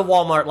need to go to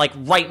Walmart,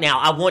 right now.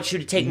 I want you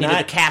to take me to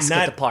the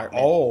casket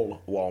department. Not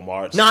all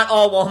Walmarts. Not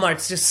all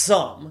Walmarts, just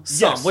some.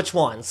 Yes. Which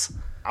ones?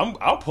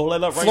 I'll pull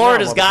that up right now.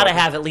 Florida's got to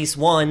have at least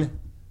one.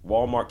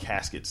 Walmart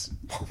caskets.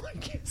 I'm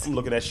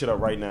looking that shit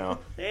up right now.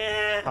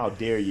 Yeah. How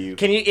dare you?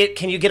 Can you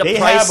get a price? They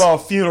have a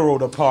funeral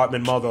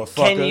department,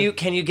 motherfucker.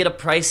 Can you get a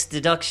price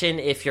deduction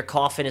if your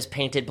coffin is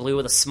painted blue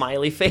with a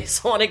smiley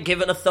face on it,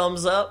 giving a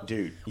thumbs up?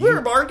 Dude,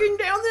 we're marking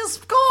down this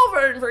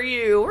coffin for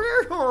you.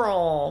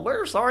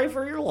 We're sorry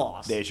for your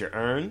loss. There's your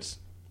urns.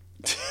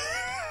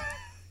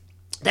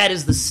 That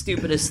is the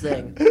stupidest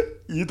thing.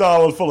 You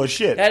thought I was full of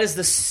shit. That is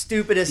the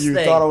stupidest thing.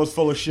 You thought I was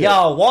full of shit. Yo,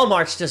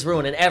 Walmart's just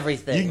ruining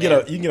everything. You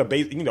can get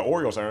an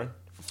Orioles urn.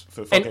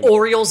 An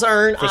Orioles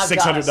urn for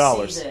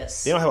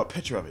 $600. They don't have a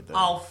picture of it though.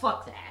 Oh,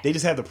 fuck that. They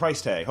just have the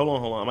price tag. Hold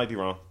on. I might be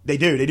wrong. They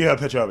do have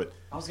a picture of it.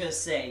 I was gonna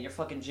say your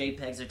fucking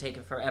JPEGs are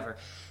taking forever.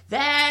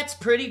 That's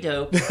pretty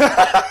dope.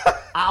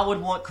 I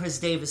would want Chris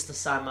Davis to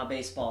sign my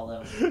baseball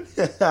though.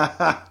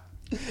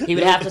 He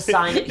would have to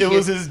sign it. It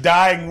was his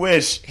dying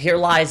wish. Here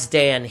lies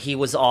Dan. He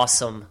was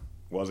awesome.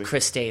 Was he?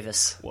 Chris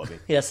Davis. Was he?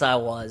 Yes, I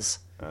was.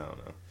 I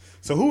don't know.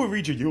 So who would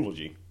read your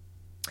eulogy?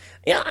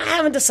 I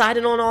haven't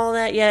decided on all of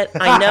that yet.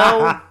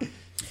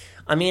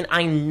 I mean,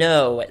 I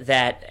know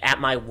that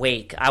at my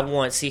wake, I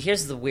want... See,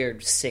 here's the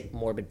weird, sick,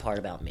 morbid part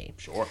about me.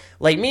 Sure.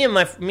 Like, me and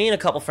a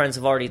couple friends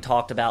have already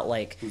talked about,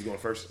 like... Who's going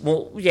first?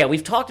 Well, yeah,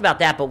 we've talked about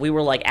that, but we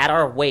were, like, at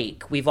our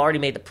wake, we've already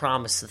made the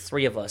promise, the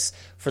three of us,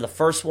 for the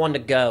first one to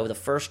go, the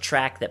first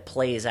track that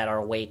plays at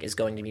our wake is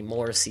going to be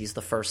Morrissey's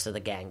The First of the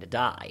Gang to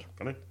Die.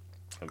 Come in.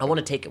 I want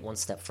to take it one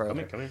step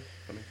further. Come in.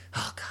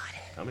 Oh, God.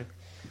 Come in.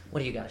 What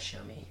do you got to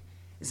show me?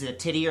 Is it a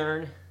titty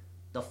urn?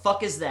 The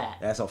fuck is that?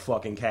 That's a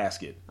fucking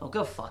casket. Oh,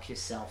 go fuck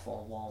yourself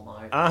on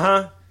Walmart.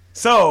 Uh-huh.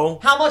 So...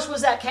 How much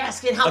was that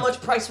casket? How much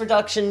price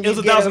reduction? It was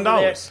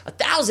 $1,000.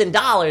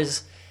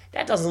 $1,000?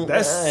 That doesn't...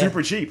 That's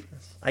super cheap.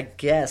 I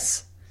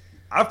guess.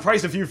 I've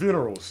priced a few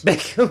funerals.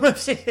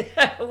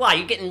 Why,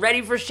 you getting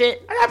ready for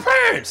shit? I got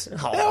parents.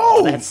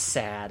 Oh, that's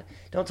sad.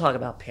 Don't talk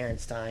about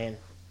parents dying.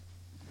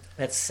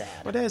 That's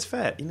sad. My dad's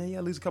fat. You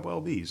gotta lose a couple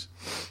LBs.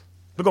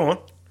 But go on.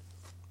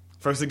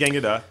 First the gang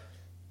to die.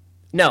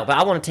 No, but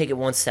I want to take it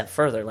one step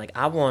further. Like,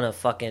 I want to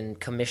fucking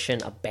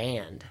commission a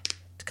band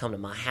to come to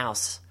my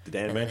house. The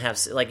Dan and band? then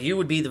have... Like, you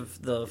would be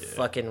the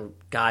fucking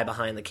guy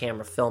behind the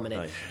camera filming it.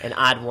 Oh, yeah. And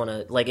I'd want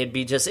to... Like, it'd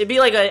be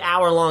like an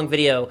hour-long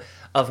video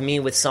of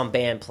me with some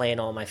band playing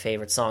all my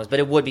favorite songs. But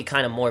it would be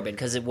kind of morbid,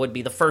 because it would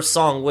be... The first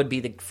song would be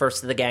the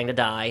First of the Gang to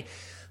Die,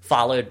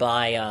 followed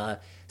by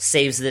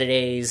Saves the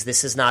Days,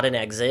 This Is Not an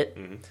Exit.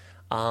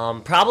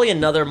 Mm-hmm. Probably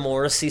another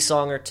Morrissey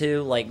song or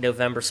two, like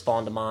November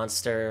Spawned a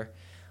Monster...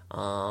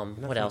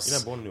 what else? You're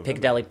not born in November.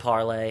 Piccadilly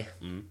Parlay.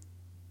 Mm-hmm.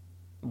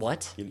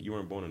 What? You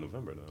weren't born in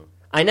November, though.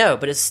 I know,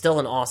 but it's still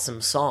an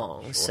awesome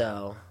song, sure.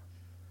 So...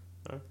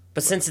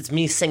 But since it's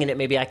me singing it,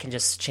 maybe I can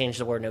just change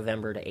the word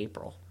November to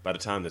April. By the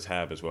time this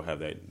happens, we'll have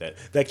that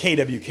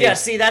KWK. Yeah,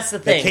 see, that's the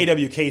thing. The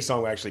KWK song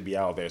will actually be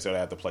out there, so I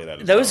have to play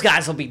that. Those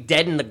guys will be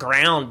dead in the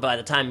ground by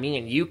the time me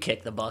and you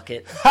kick the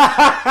bucket.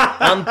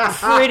 I'm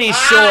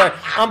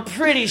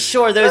pretty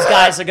sure those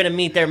guys are going to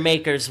meet their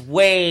makers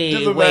way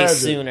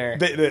sooner.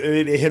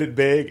 They hit it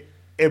big,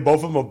 and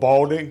both of them are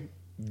balding.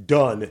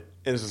 Done.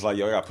 And it's just like,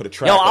 yo, I gotta put a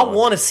track I on.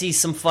 want to see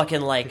some fucking,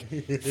 like,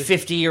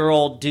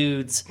 50-year-old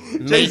dudes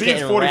make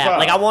it and rap.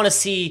 Like, I want to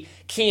see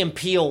Key and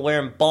Peele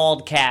wearing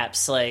bald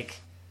caps, like...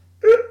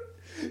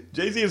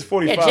 Jay-Z is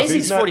 45. Yeah,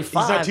 Jay-Z's 45.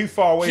 He's not too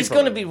far away He's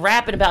going to be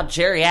rapping about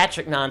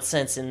geriatric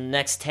nonsense in the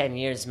next 10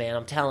 years, man,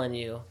 I'm telling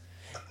you.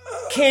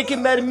 Can't get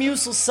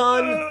Metamucil,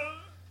 son.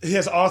 He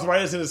has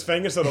arthritis in his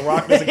fingers, so the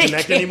rock doesn't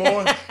connect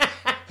anymore.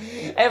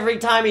 Every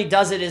time he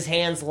does it, his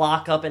hands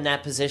lock up in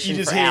that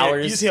position for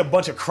hours. You just hear a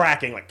bunch of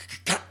cracking, like...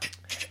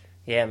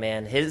 Yeah,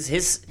 man.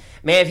 His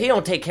man, if he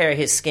don't take care of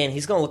his skin,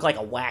 he's gonna look like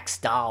a wax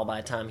doll by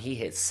the time he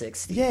hits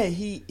 60. Yeah,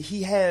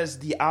 he has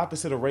the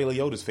opposite of Ray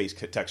Liotta's face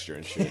texture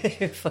and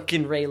shit.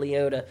 Fucking Ray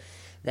Liotta,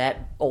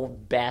 that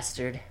old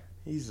bastard.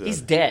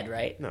 He's dead,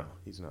 right? No,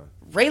 he's not.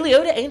 Ray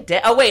Liotta ain't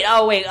dead. Oh wait,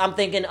 I'm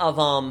thinking of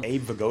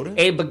Abe Vigoda.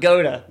 Abe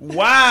Vigoda.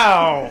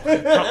 Wow!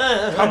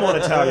 Come on,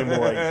 Italian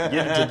boy,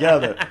 get it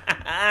together.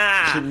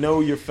 You should know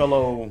your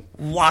fellow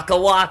Waka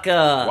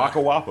Waka. Waka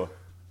Wappa.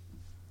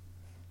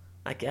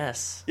 I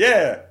guess.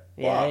 Yeah.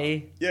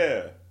 Yay.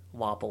 Yeah.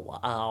 Wappa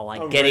Wappa. Oh,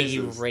 I get it,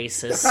 you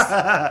racist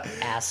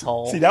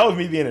asshole. See, that was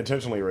me being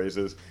intentionally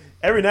racist.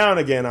 Every now and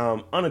again,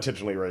 I'm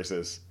unintentionally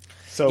racist.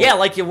 So yeah,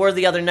 like you were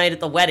the other night at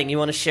the wedding. You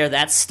want to share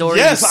that story?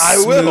 Yes, I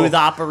will. Smooth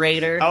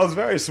operator. I was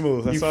very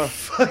smooth.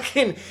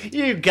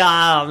 You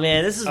got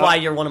man. This is why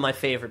you're one of my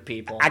favorite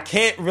people. I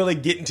can't really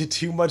get into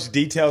too much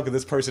detail because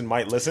this person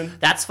might listen.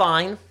 That's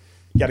fine.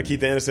 You got to keep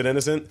the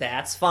innocent.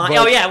 That's fine.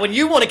 Oh yeah, when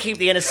you want to keep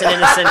the innocent,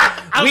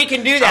 we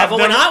can do that. But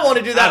when I want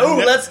to do that,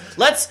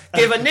 let's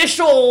give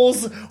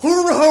initials.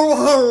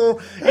 Yeah.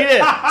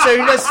 So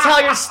you just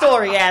tell your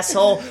story,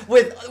 asshole,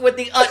 with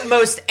the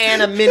utmost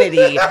anonymity.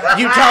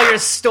 You tell your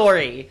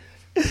story.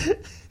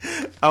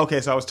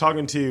 Okay, so I was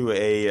talking to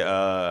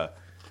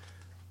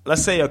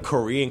let's say a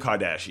Korean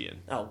Kardashian.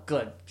 Oh,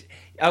 good.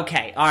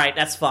 Okay, all right,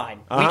 that's fine.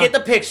 We get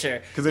the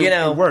picture because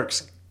it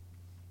works.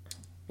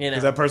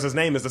 Because that person's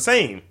name is the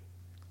same.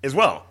 As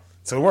well,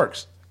 so it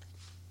works.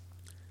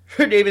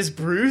 Her name is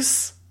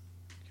Bruce.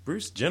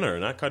 Bruce Jenner,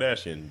 not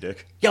Kardashian,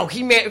 dick. Yo,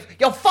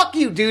 fuck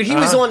you, dude. He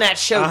was on that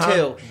show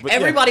too. But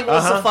everybody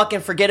wants to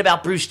fucking forget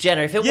about Bruce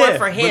Jenner. If it weren't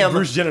for him, but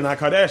Bruce Jenner, not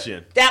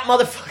Kardashian. That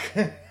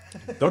motherfucker.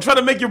 Don't try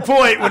to make your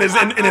point when it's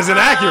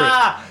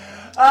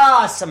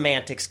inaccurate.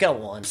 Semantics.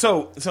 Go on.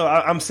 So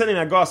I'm sitting.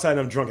 I go outside and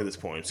I'm drunk at this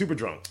point, super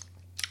drunk,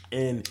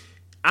 and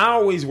I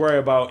always worry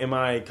about, am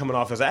I coming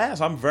off as an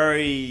ass? I'm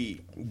very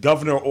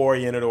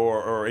governor-oriented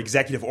or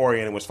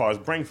executive-oriented as far as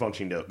brain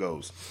function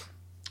goes.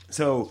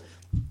 So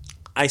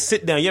I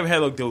sit down. You ever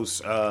had like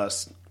those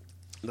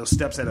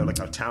steps at like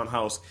a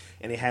townhouse,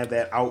 and they have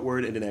that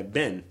outward and then that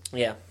bend?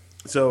 Yeah.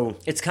 So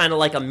it's kind of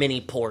like a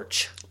mini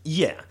porch.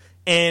 Yeah.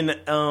 And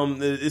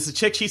it's a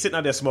chick. She's sitting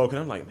out there smoking.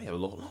 I'm like, man, a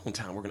long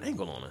time working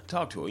angle on her.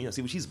 Talk to her,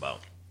 see what she's about.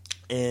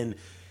 And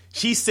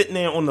she's sitting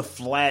there on the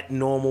flat,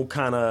 normal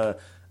kind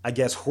of, I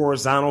guess,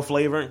 horizontal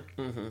flavor.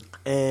 Mm-hmm.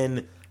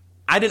 And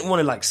I didn't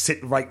want to, like,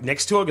 sit right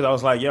next to her because I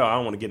was like, yo, I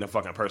don't want to get in a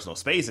fucking personal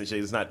space and shit.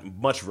 There's not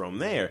much room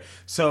there.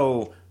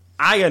 So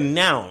I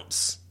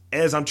announce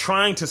as I'm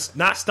trying to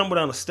not stumble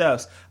down the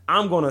steps,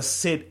 I'm going to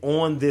sit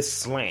on this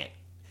slant.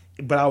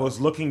 But I was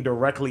looking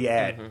directly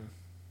at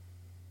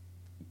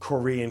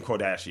Korean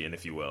Kardashian,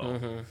 if you will.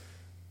 Mm-hmm.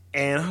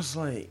 And I was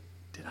like,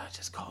 did I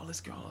just call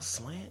this girl a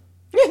slant?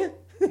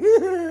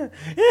 and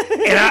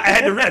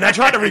I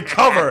tried to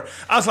recover.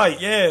 I was like,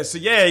 I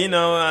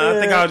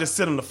think I'll just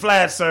sit on the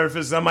flat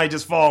surface. I might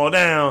just fall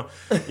down,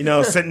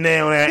 sitting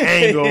there on that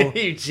angle.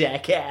 You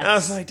jackass. And I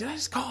was like, did I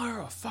just call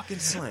her a fucking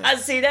slant?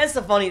 See, that's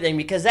the funny thing,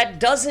 because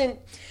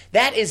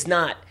that is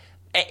not...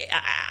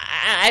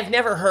 I've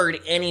never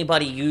heard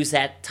anybody use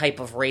that type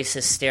of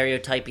racist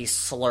stereotypy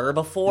slur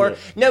before.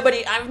 Yeah.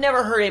 I've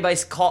never heard anybody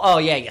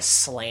call, you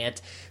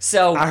slant.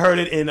 So I heard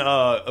it in,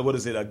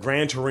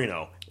 Gran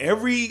Torino.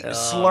 Every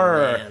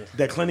slur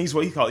that Clint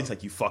Eastwood, he's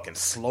like, you fucking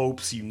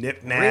slopes, you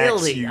nip-nacks,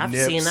 really? I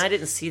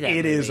didn't see that It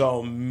movie. is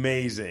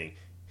amazing.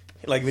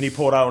 Like when he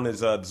pulled out on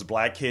his this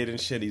black kid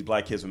and shit, these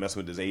black kids were messing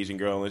with this Asian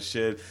girl and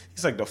shit.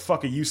 He's like, the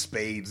fuck are you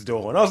spades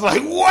doing? I was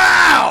like,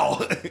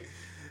 wow!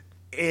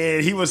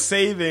 And he was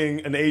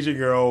saving an Asian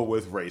girl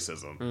with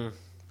racism. Mm.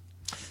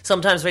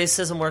 Sometimes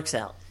racism works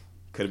out.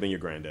 Could have been your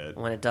granddad.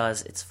 When it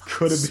does, it's fucking...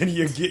 Could have been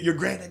your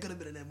granddad. Could have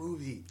been in that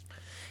movie.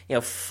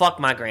 Fuck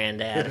my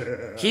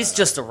granddad. He's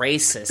just a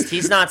racist.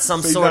 He's not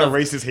some sort not of a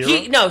racist hero.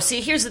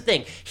 Here's the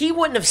thing. He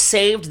wouldn't have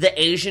saved the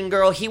Asian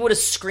girl. He would have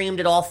screamed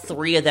at all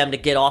three of them to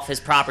get off his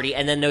property,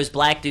 and then those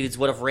black dudes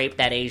would have raped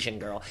that Asian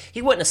girl.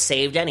 He wouldn't have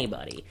saved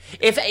anybody.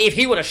 If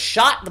he would have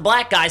shot the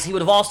black guys, he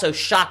would have also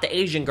shot the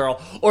Asian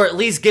girl, or at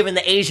least given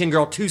the Asian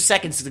girl 2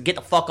 seconds to get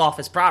the fuck off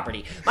his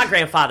property. My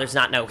grandfather's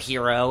not no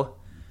hero.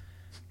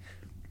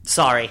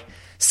 Sorry.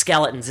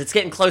 Skeletons. It's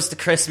getting close to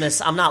Christmas.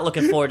 I'm not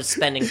looking forward to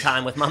spending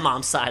time with my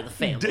mom's side of the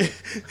family.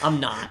 I'm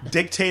not.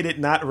 Dictated,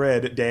 not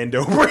read, Dan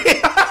Dobry.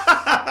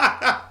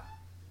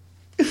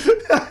 It's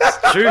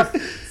the truth.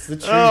 It's the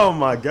truth. Oh,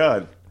 my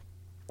God.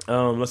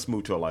 Let's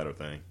move to a lighter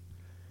thing.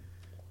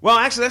 Well,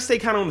 actually, let's stay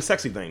kind of on the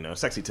sexy thing, though.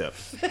 Sexy tip.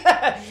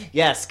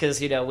 Yes, because,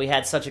 we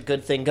had such a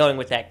good thing going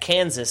with that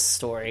Kansas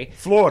story.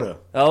 Florida.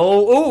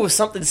 Oh,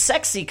 something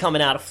sexy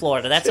coming out of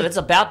Florida. It's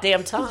about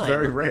damn time. It's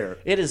very rare.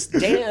 It is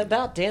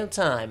about damn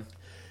time.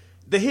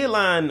 The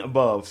headline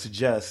above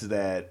suggests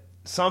that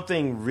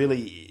something of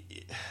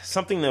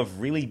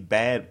really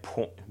bad...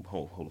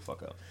 Hold the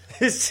fuck up.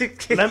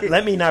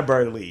 let me not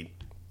bury the lead.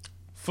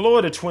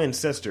 Florida twin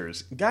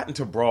sisters got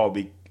into brawl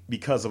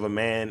because of a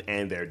man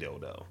and their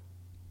dildo.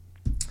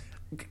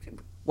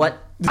 What?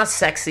 Not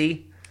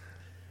sexy.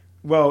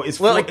 Well, it's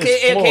Florida.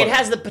 It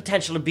has the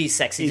potential to be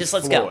sexy. Just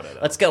let's Florida, go.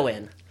 Though. Let's go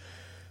in.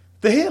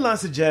 The headline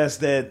suggests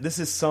that this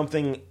is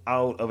something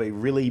out of a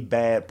really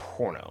bad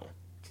porno,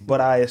 but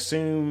I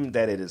assume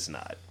that it is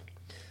not.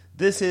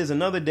 This is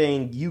another day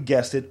in, you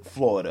guessed it,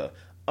 Florida.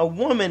 A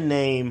woman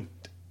named...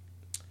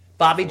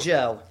 Bobby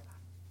Joe.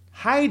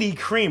 Heidi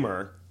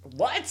Creamer.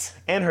 What?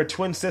 And her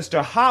twin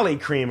sister, Holly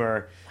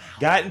Creamer,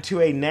 got into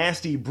a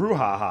nasty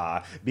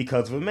brouhaha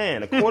because of a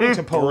man. According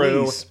to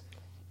police,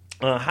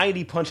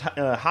 Heidi punched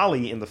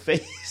Holly in the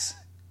face,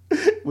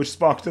 which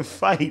sparked a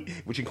fight,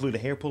 which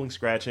included hair-pulling,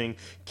 scratching,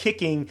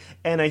 kicking,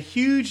 and a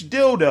huge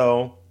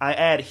dildo. I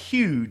add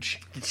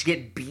huge. Did she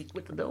get beat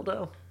with the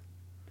dildo?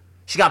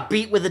 She got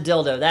beat with a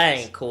dildo. That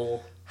ain't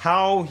cool.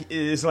 How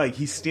is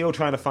he's still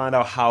trying to find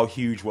out how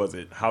huge was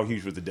it? How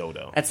huge was the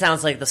dildo? That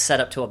sounds like the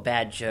setup to a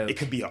bad joke. It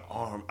could be an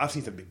arm. I've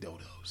seen some big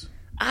dildos.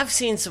 I've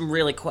seen some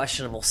really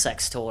questionable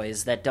sex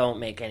toys that don't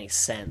make any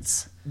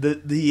sense.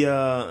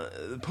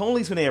 The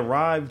police, when they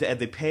arrived at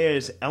the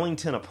pair's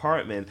Ellington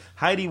apartment,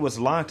 Heidi was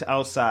locked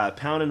outside,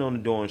 pounding on the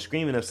door and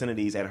screaming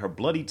obscenities at her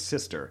bloodied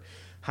sister.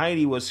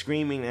 Heidi was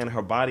screaming and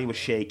her body was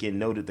shaking,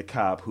 noted the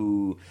cop,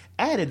 who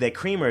added that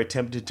Creamer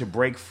attempted to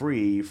break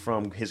free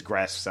from his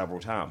grasp several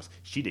times.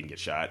 She didn't get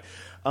shot.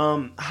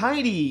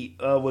 Heidi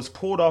was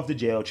pulled off the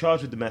jail,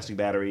 charged with domestic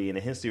battery and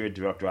a history of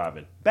drunk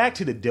driving. Back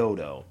to the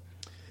dildo.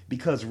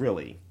 Because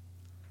really,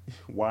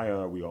 why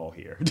are we all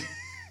here?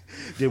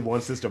 Did one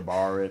sister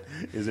borrow it?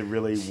 Is it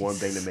really one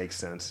thing that makes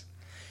sense?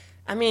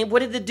 I mean, what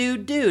did the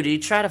dude do? Did he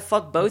try to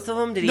fuck both of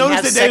them? Did he Notice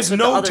have that sex with there's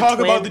the other no talk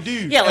twin? about the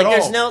dude. Yeah,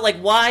 there's all. no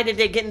why did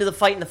they get into the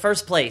fight in the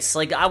first place?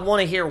 I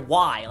want to hear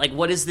why.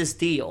 What is this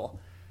deal?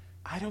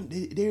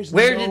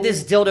 Where did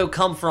this dildo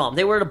come from?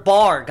 They were at a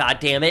bar. God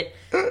damn it!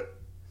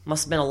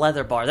 Must have been a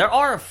leather bar. There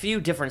are a few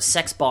different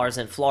sex bars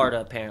in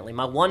Florida. Apparently,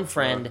 my one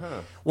friend.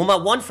 My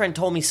one friend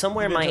told me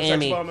somewhere in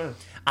Miami.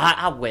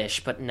 I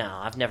wish, but no,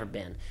 I've never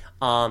been.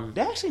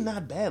 They're actually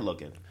not bad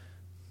looking.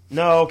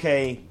 No,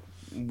 okay.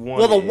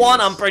 One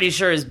I'm pretty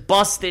sure is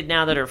busted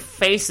now that her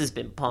face has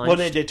been punched. Well,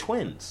 they're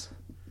twins.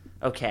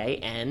 Okay,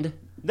 and?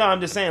 No, I'm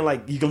just saying,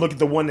 you can look at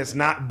the one that's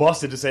not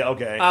busted to say,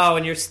 okay. Oh,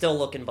 and you're still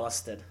looking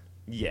busted.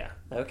 Yeah.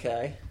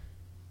 Okay.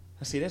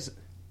 I see this.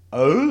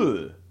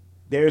 Oh,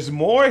 there's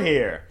more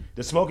here.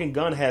 The smoking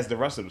gun has the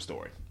rest of the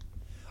story.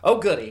 Oh,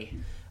 goody.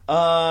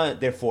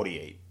 They're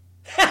 48.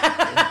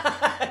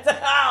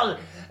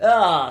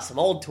 Some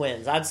old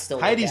twins. I'd still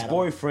look Heidi's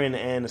boyfriend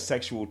and a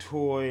sexual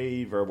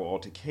toy, verbal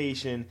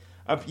altercation.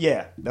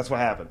 Yeah, that's what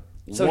happened.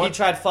 So he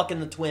tried fucking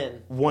the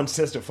twin. One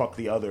sister fucked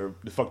the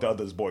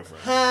other's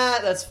boyfriend. Ha,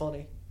 that's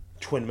funny.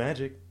 Twin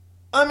magic.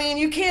 I mean,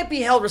 you can't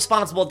be held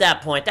responsible at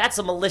that point. That's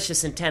a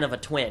malicious intent of a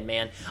twin,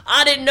 man.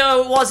 I didn't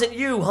know it wasn't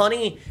you,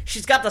 honey.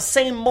 She's got the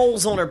same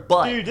moles on her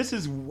butt. Dude, this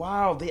is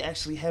wild. They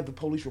actually have the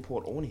police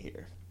report on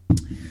here.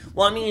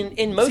 Well, I mean,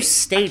 in most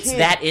states,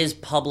 that is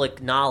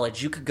public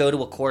knowledge. You could go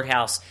to a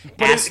courthouse,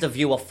 ask to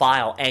view a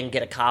file, and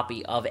get a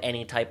copy of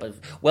any type of...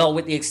 Well,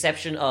 with the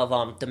exception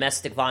of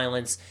domestic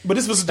violence, but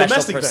this was special a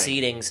domestic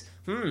proceedings.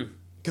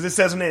 Because it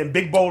says in there in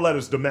big bold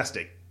letters,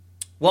 domestic.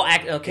 Well,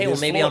 okay, well,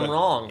 maybe Florida. I'm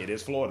wrong. It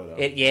is Florida,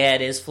 though. It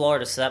is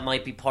Florida, so that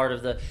might be part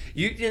of the...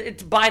 It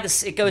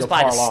goes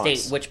by the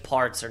state which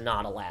parts are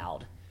not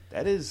allowed.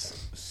 That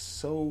is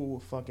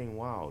so fucking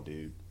wild,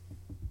 dude.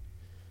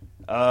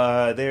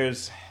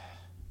 There's...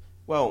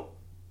 Well,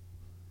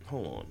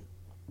 hold on.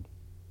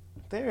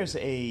 There's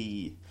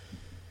a...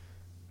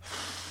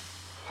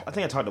 I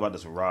think I talked about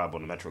this with Rob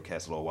on the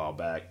Metrocast a little while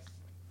back.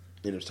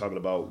 And it was talking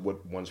about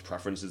what one's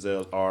preferences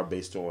are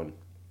based on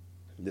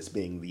this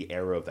being the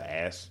era of the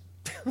ass.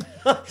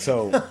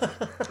 So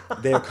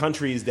there are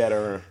countries that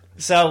are...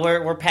 So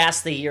we're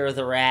past the year of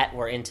the rat.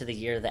 We're into the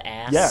year of the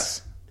ass.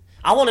 Yes.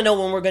 I want to know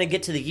when we're going to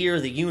get to the year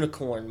of the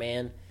unicorn,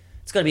 man.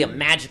 It's going to be a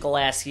magical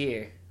ass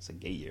year. It's a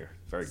gay year.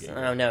 Very gay.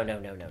 Oh, no.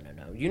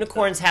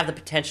 Unicorns have the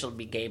potential to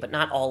be gay, but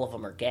not all of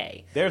them are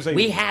gay.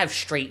 We have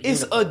straight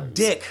unicorns. It's a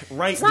dick right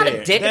there. It's not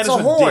a dick, it's a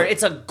horn.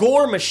 It's a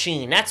gore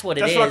machine. That's what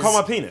it is. That's what I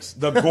call my penis.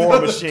 The gore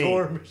machine.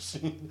 Gore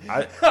machine.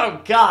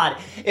 Oh,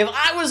 God. If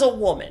I was a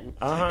woman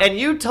and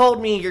you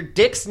told me your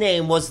dick's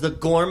name was the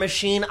gore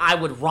machine, I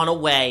would run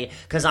away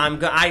because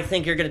I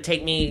think you're going to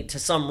take me to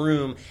some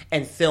room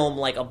and film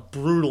like a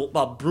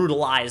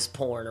brutalized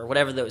porn or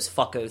whatever those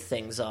fucko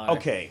things are.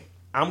 Okay.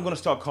 I'm going to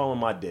start calling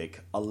my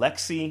dick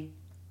Alexei...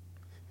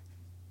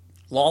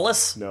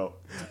 Lawless? No.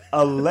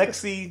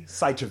 Alexei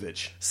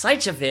Sychovich.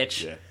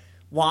 Sychovich? Yeah.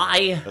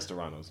 Why? That's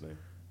Toronto's name.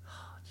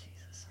 Oh,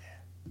 Jesus.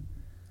 Yeah.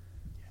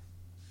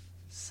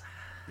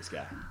 This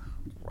guy.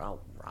 Rob.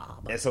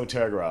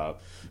 Esoteric Rob.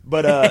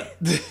 But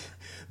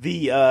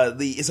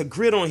it's a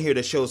grid on here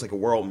that shows like a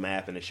world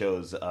map, and it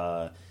shows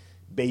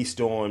based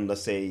on,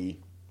 let's say,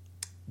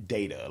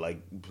 data.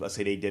 Like, let's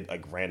say they did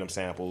like random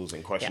samples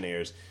and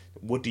questionnaires. Yeah.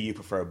 What do you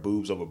prefer,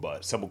 boobs over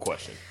butt? Simple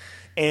question.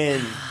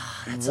 And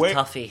that's a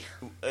toughie.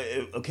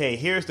 Okay,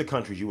 here's the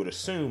countries you would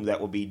assume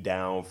that would be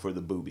down for the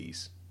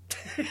boobies.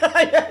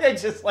 I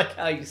just like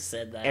how you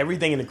said that.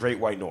 Everything in the Great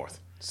White North.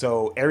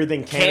 So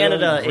everything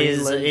Canada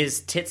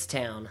is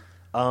Titstown.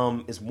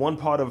 It's one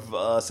part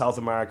of South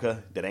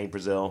America that ain't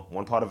Brazil,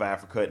 one part of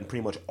Africa, and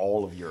pretty much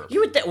all of Europe.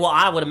 Well,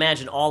 I would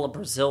imagine all of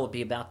Brazil would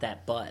be about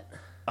that butt.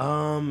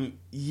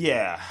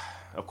 Yeah,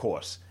 of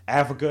course.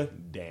 Africa,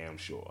 damn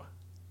sure.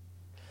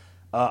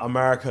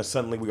 America,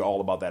 suddenly we're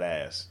all about that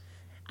ass.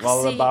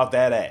 All about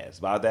that ass.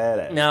 About that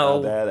ass. No.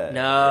 About that ass.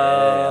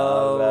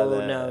 No.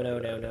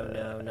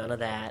 None of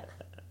that.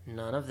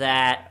 None of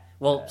that.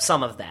 Well,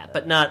 some of that,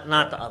 but not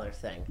the other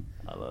thing.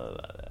 I love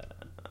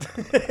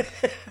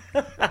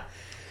that.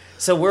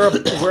 So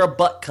we're a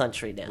butt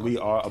country now. We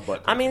are a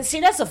butt country. I mean, see,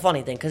 that's a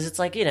funny thing because it's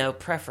like,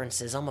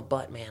 preferences. I'm a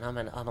butt man. I'm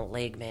a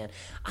leg man.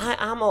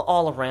 I'm an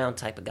all around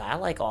type of guy. I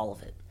like all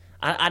of it.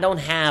 I don't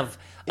have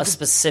a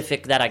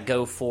specific that I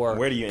go for.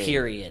 Where do you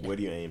period. Aim? Where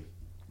do you aim?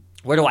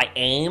 Where do I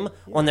aim?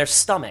 Yeah. On their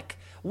stomach.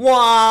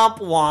 Womp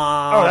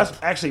womp. Oh, that's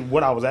actually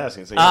what I was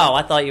asking. So,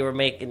 I thought you were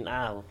making.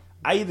 Oh.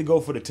 I either go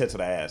for the tits or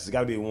the ass. It's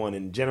got to be one.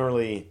 And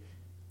generally,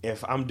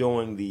 if I'm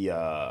doing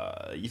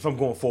if I'm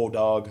going full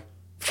dog,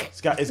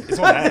 it's on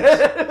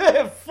the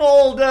ass.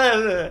 Full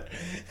dog.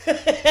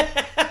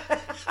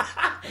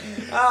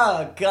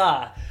 Oh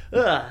God.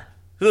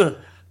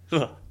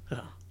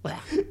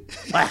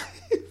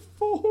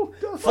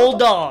 Full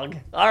dog.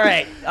 All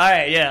right.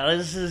 Yeah,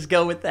 let's just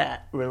go with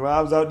that. When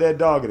Rob's out there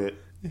dogging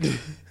it.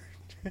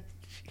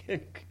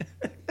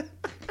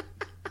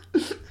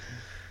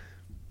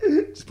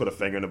 Just put a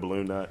finger in the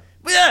balloon knot.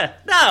 Yeah,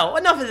 no,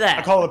 enough of that.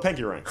 I call it a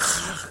pinky ring.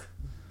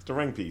 It's the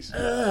ring piece.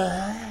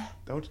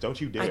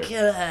 Don't you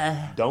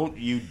dare. Don't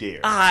you dare.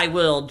 I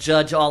will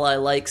judge all I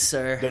like,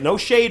 sir. No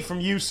shade from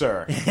you,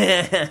 sir.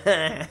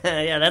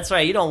 Yeah, that's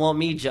right. You don't want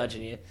me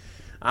judging you.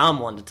 I'm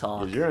one to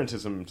talk. Because you're into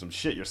some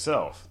shit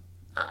yourself.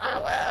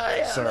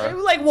 Sir.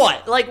 Like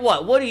what?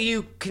 What do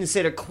you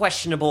consider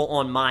questionable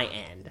on my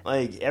end?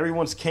 Like,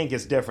 everyone's kink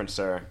is different,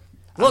 sir.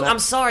 Look, I'm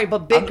sorry,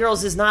 but big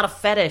girls is not a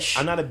fetish.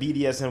 I'm not a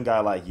BDSM guy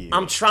like you.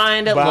 I'm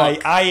trying to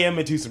look. I am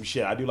into some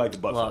shit. I do like the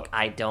butt fuck.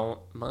 I don't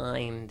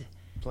mind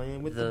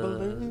playing with the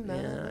balloon.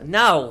 Yeah.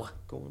 No.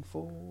 Going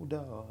full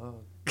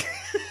dog.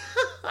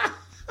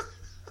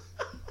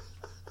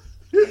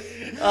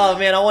 Oh,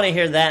 man, I want to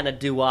hear that in a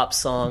doo-wop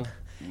song.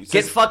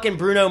 Get fucking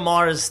Bruno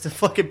Mars to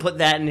fucking put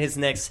that in his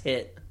next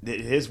hit.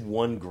 Here's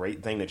one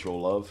great thing that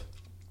you'll love.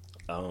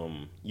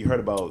 You heard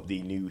about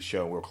the new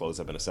show, we'll close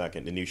up in a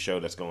second, the new show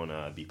that's going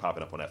to be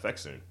popping up on FX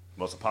soon.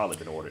 Most of Apollo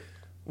been ordered.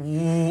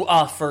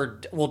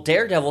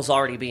 Daredevil's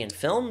already being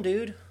filmed,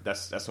 dude.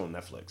 That's on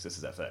Netflix. This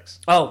is FX.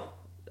 Oh,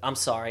 I'm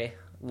sorry.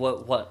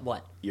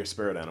 What? Your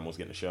spirit animal's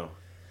getting a show.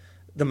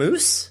 The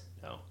moose?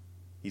 No.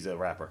 He's a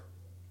rapper.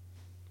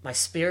 My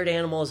spirit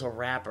animal is a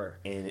rapper.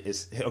 And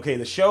it's... Okay,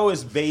 the show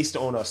is based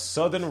on a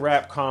southern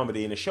rap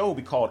comedy, and the show will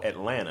be called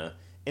Atlanta,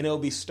 and it'll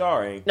be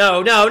starring...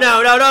 No,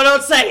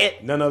 don't say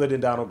it! None other than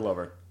Donald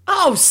Glover.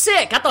 Oh,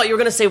 sick! I thought you were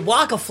going to say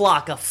Waka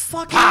Flocka.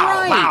 Fucking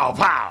Pow, right. pow,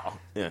 pow!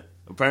 Yeah.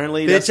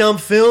 Apparently... Bitch, I'm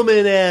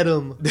filming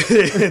Adam.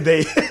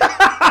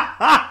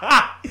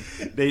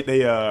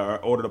 They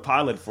ordered a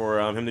pilot for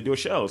him to do a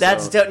show.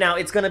 That's dope. Now,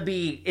 it's going to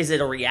be... Is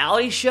it a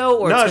reality show?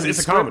 Or no, it's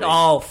a comedy.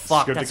 Oh,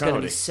 fuck. Scripted That's going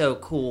to be so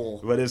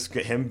cool. But it's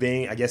him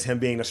being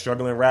a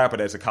struggling rapper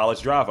that's a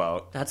college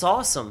dropout. That's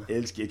awesome.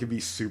 It could be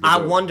super I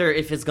dope. wonder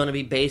if it's going to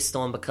be based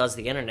on because of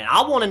the internet.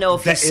 I want to know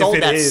if he sold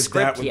that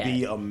script that yet. That would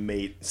be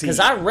amazing. Because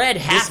I read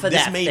half of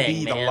that thing, This may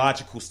be man. the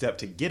logical step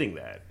to getting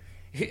that.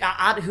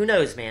 Who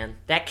knows, man?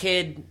 That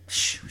kid...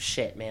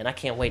 Shit, man. I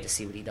can't wait to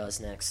see what he does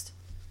next.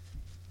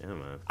 Yeah,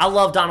 man. I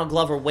love Donald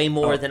Glover way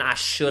more than I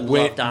should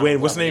love Donald Glover.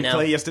 What's the name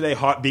play yesterday?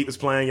 Heartbeat was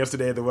playing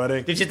yesterday at the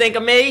wedding. Did you think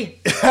of me?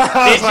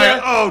 I was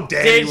like, oh,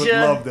 Danny would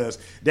love this.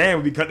 Dan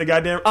would be cutting the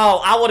goddamn...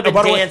 Oh, I would have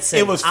been dancing.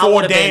 It was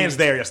 4 Dans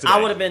there yesterday.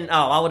 I would have been...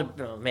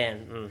 Oh,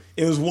 man.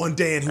 It was one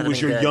Dan who was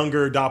your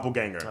younger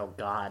doppelganger. Oh,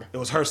 God. It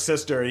was her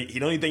sister.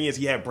 The only thing is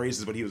he had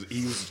braces, but he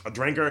was a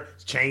drinker,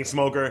 chain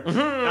smoker.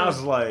 Mm-hmm. I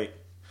was like,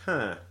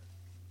 you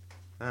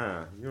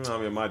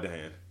remind me of my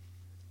Dan.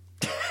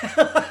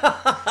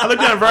 I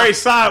looked at him very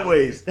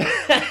sideways.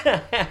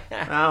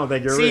 I don't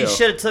think you're real. See, you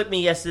should have took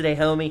me yesterday,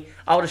 homie.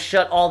 I would have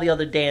shut all the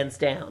other Dans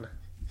down.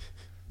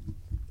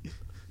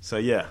 So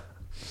yeah,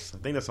 I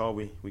think that's all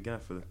we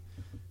got for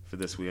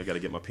this week. I got to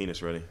get my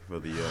penis ready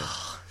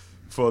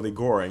for the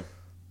goring.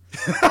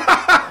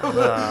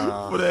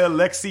 For the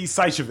Alexei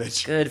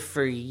Sychovich. Good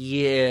for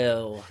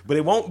you. But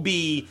it won't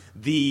be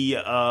the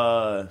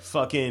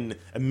fucking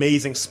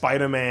amazing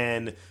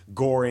Spider-Man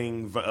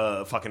goring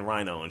fucking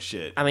rhino and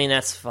shit. I mean,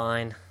 that's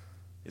fine.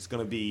 It's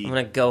gonna be... I'm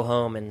gonna go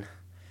home and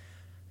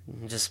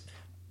just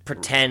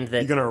pretend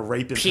that you're gonna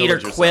rape and Peter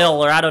pillage Quill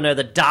yourself. or I don't know,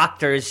 the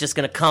doctor is just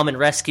gonna come and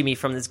rescue me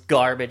from this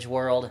garbage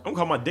world. I'm gonna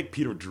call my dick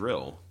Peter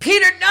Drill.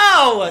 Peter,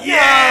 no!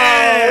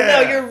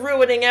 Yeah! No, you're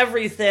ruining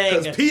everything.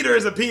 Because Peter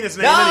is a penis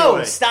name No,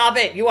 anyway. stop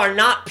it. You are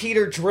not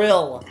Peter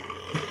Drill.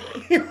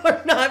 You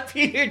are not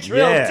Peter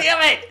Drill. Yeah.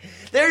 Damn it.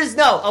 There's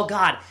no... Oh,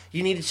 God.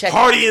 You need to check...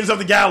 Guardians of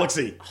the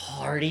Galaxy.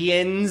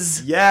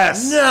 Guardians?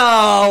 Yes.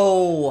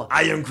 No.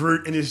 I am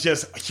Groot and it's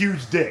just a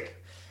huge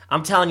dick.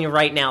 I'm telling you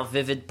right now,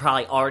 Vivid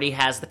probably already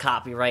has the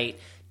copyright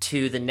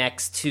to the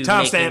next two.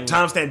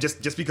 Timestamp.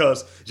 Just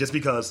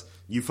because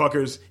you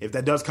fuckers, if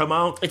that does come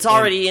out, it's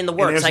already in the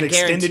works. I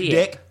guarantee it.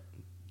 Dick,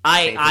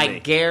 I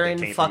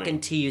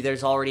guarantee you,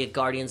 there's already a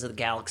Guardians of the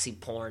Galaxy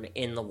porn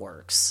in the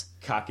works.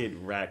 Cocked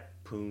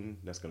Raccoon.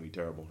 That's gonna be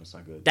terrible. That's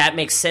not good. That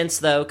makes sense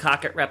though.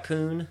 Cocked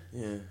Raccoon.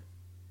 Yeah.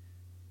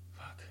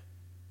 Fuck.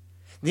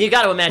 You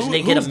got to imagine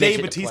they get a midget Dave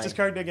to Bautista's play.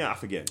 character again? I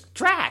forget.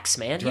 Drax,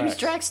 man. He was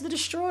Drax the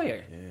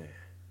Destroyer. Yeah.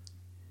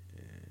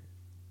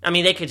 I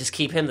mean, they could just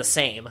keep him the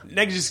same.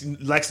 They could just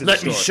Lex the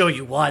Let Destroyer. me show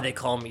you why they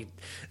call me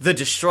the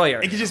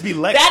Destroyer. It could just be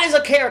Lex. That is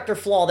a character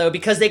flaw, though,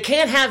 because they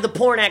can't have the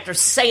porn actor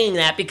saying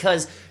that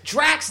because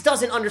Drax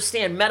doesn't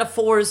understand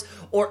metaphors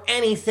or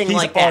anything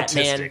like that,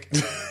 autistic.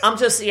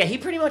 man. He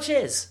pretty much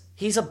is.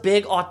 He's a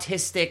big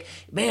autistic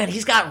man.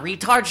 He's got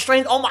retard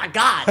strength. Oh my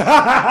god,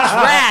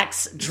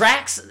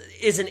 Drax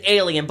is an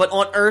alien, but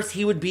on Earth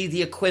he would be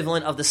the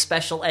equivalent of the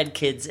special ed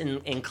kids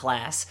in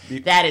class.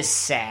 That is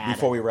sad.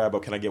 Before we wrap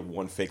up, can I get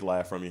one fake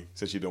laugh from you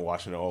since you've been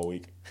watching it all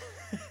week?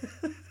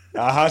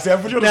 I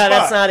put you on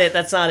the spot.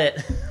 That's not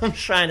it. I'm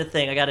trying to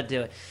think. I got to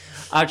do it.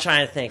 I'm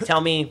trying to think.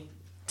 Tell me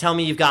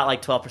you've got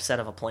like 12%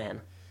 of a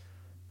plan.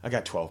 I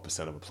got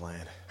 12% of a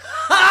plan.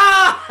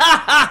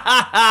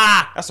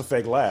 That's a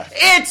fake laugh.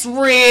 It's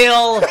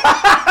real.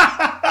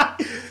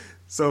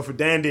 So for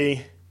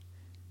Dandy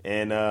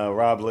and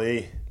Rob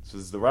Lee, this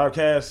is the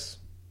Robcast.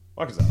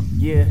 Walk us out.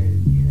 Yeah.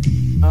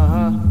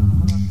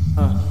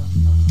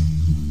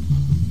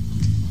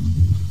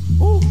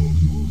 Ooh.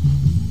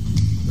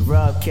 The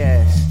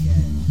Robcast.